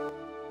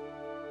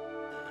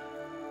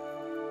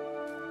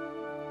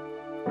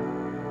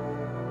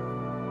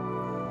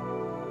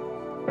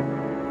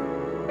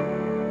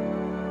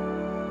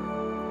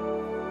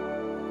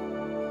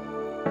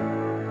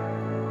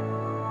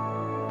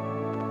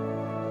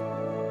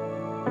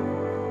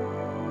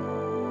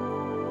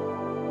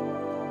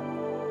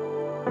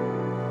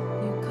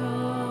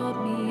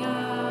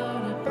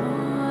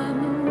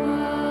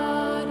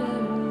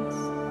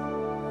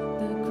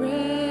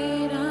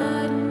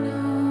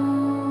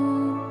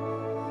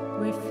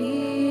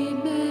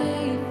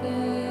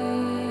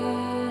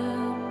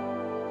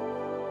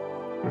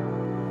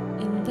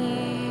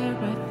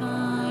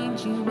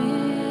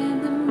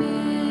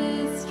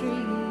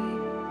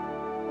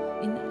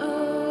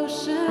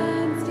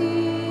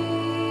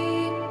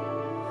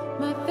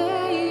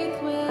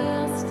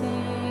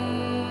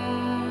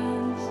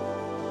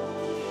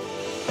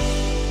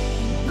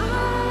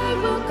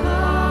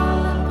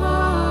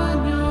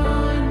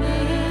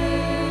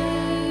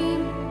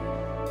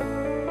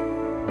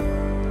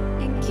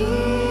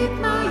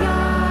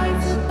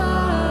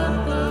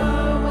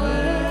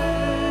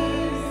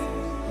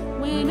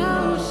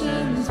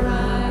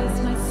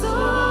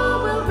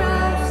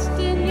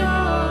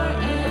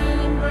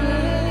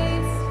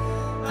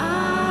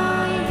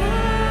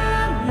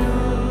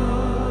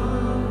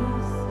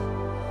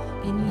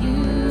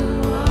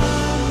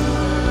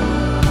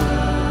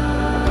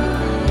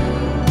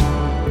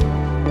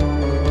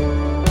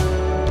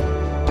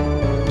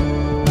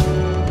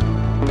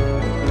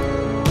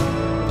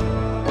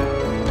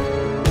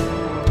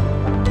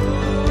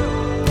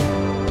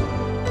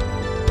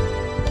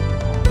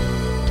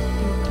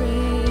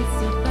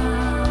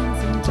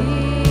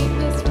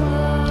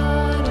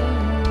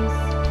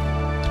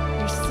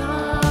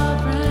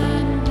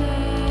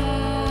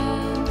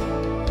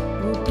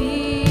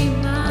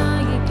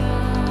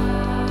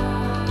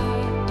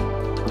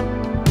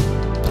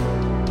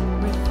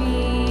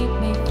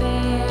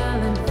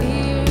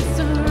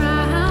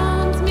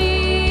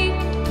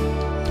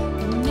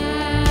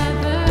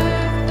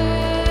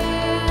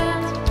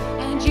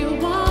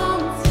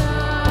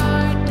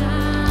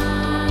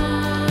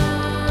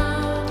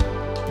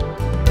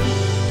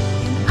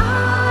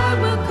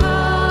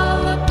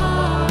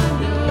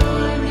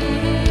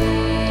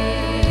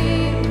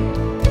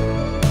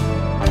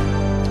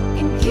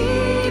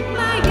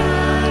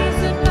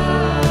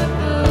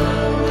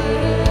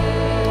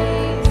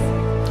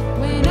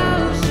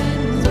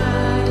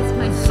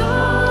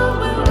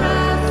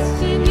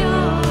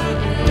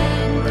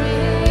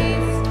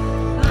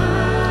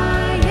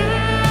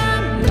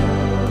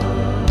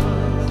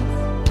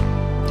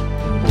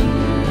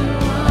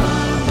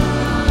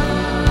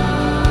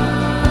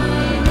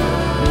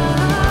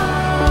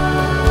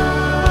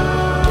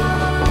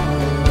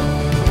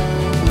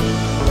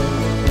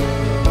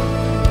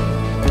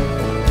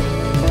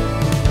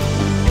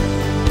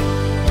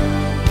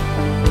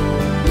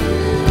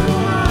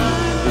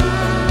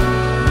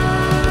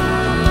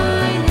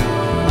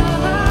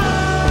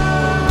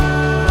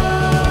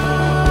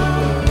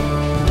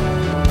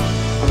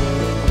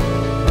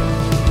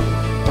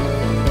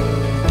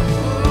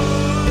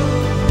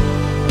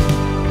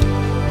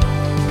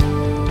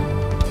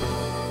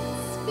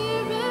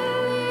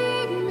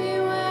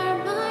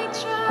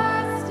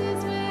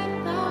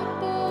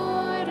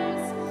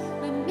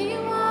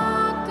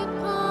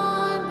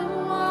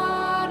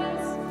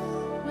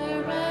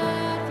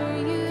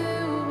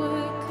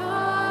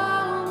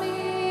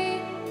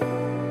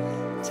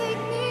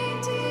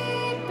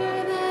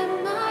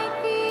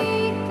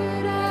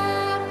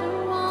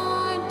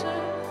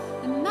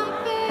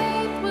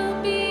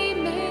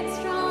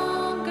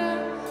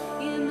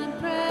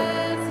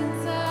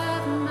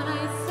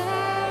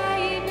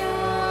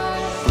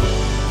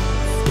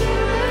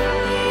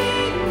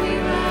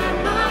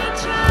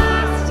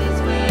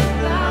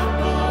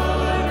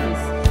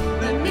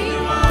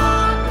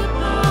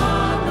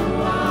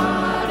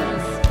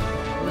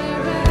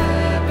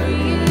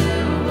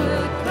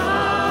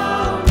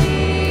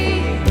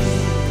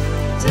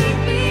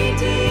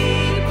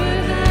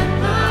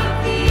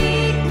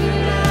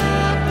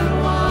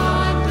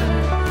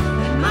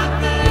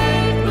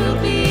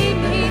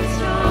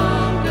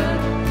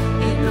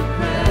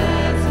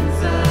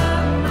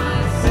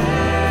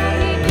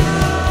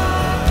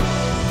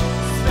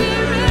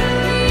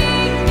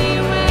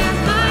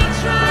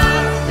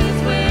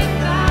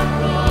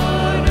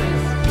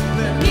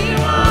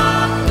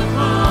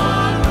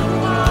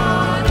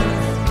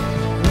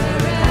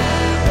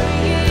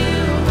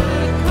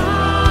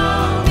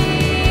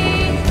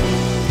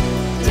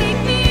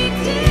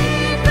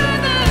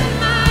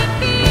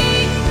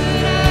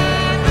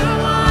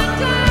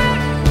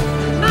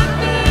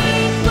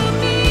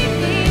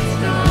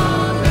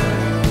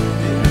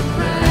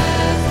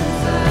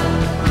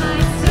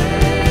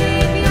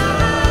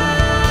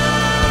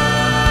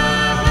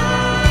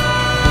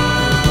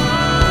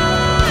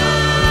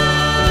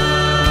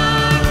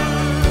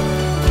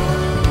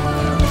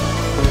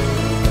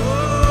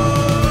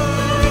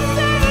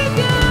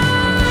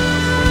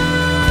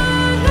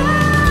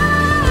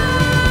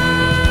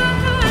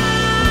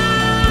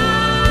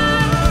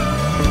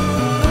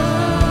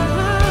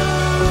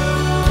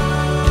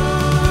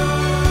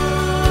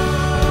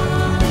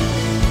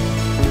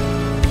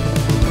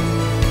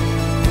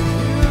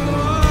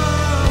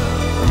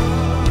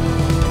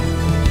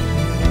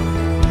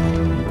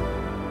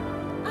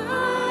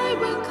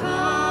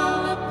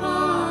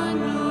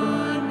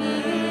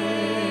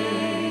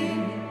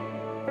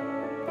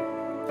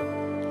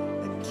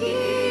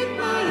 Keep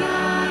my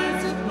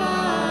eyes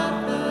above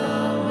the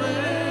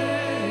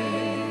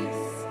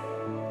waves.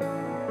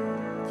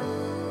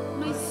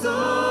 My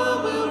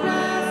soul will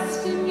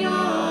rest in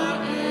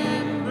your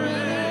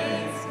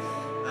embrace.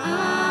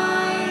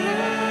 I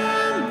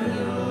am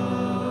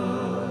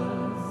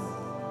yours,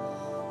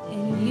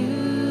 and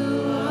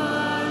you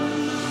are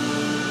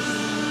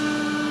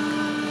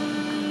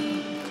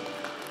mine.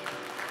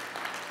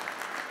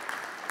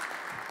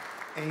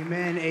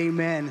 Amen,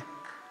 amen.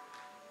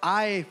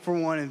 I, for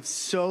one, am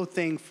so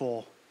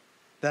thankful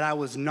that I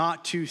was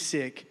not too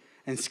sick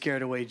and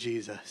scared away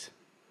Jesus,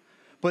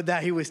 but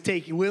that he was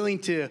willing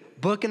to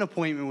book an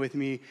appointment with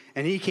me,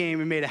 and he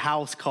came and made a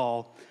house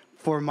call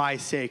for my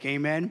sake.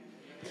 Amen?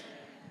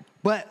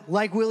 But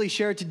like Willie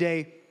shared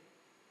today,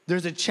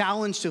 there's a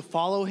challenge to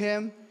follow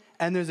him,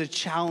 and there's a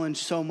challenge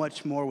so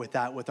much more with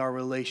that, with our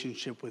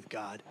relationship with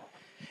God.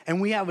 And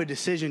we have a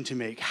decision to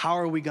make. How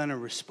are we going to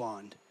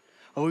respond?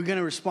 Are we going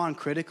to respond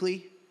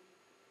critically?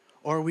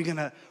 Or are we going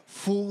to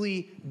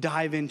fully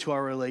dive into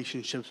our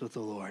relationships with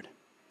the Lord?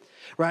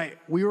 Right?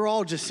 We were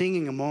all just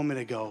singing a moment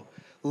ago.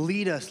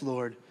 Lead us,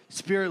 Lord.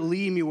 Spirit,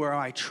 lead me where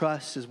my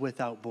trust is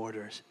without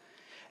borders.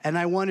 And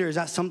I wonder, is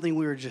that something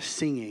we were just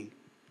singing?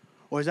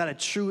 Or is that a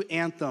true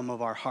anthem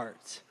of our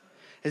hearts?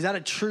 Is that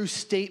a true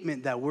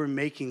statement that we're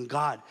making?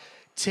 God,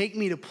 take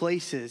me to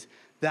places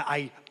that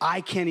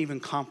I can't even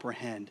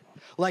comprehend.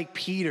 Like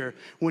Peter,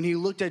 when he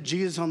looked at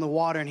Jesus on the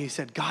water and he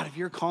said, God, if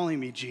you're calling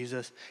me,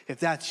 Jesus, if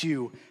that's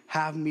you,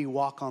 have me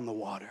walk on the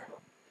water.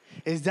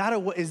 Is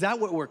that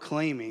what we're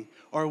claiming,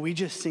 or are we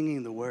just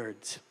singing the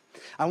words?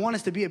 I want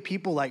us to be a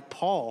people like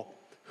Paul,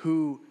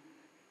 who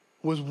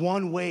was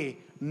one way,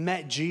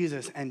 met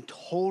Jesus, and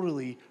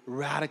totally,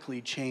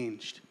 radically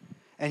changed.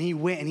 And he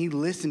went and he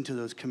listened to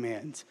those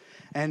commands.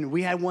 And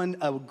we had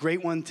a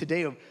great one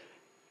today of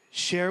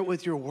share it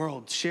with your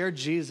world. Share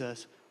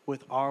Jesus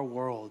with our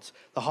worlds.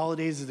 The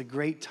holidays is a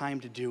great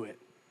time to do it.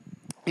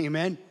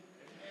 Amen.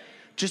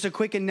 Just a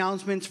quick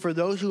announcement for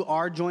those who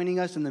are joining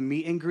us in the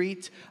meet and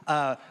greet.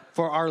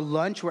 For our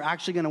lunch, we're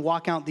actually going to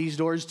walk out these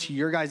doors to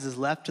your guys'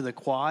 left to the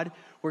quad.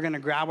 We're going to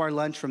grab our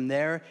lunch from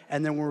there,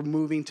 and then we're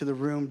moving to the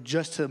room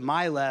just to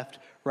my left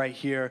right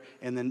here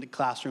in the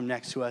classroom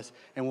next to us,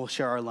 and we'll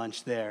share our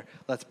lunch there.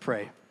 Let's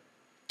pray.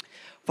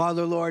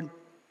 Father, Lord,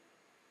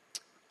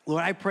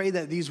 I pray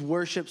that these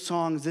worship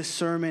songs, this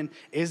sermon,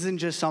 isn't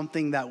just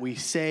something that we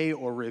say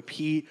or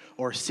repeat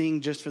or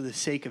sing just for the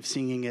sake of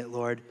singing it,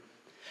 Lord.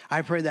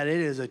 I pray that it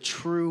is a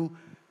true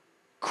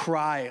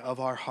cry of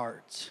our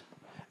hearts.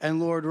 And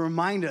Lord,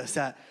 remind us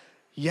that,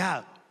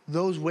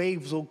 those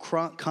waves will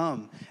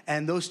come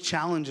and those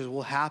challenges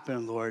will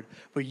happen, Lord,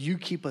 but you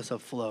keep us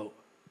afloat.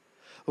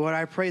 Lord,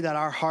 I pray that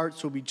our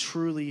hearts will be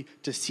truly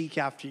to seek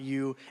after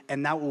you,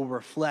 and that will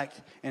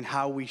reflect in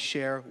how we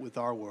share with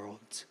our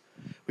worlds.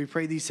 We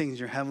pray these things in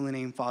your heavenly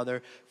name,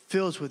 Father.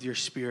 Fill us with your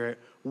spirit.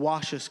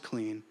 Wash us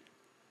clean.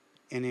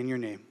 And in your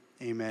name,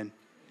 amen.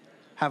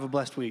 Have a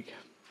blessed week.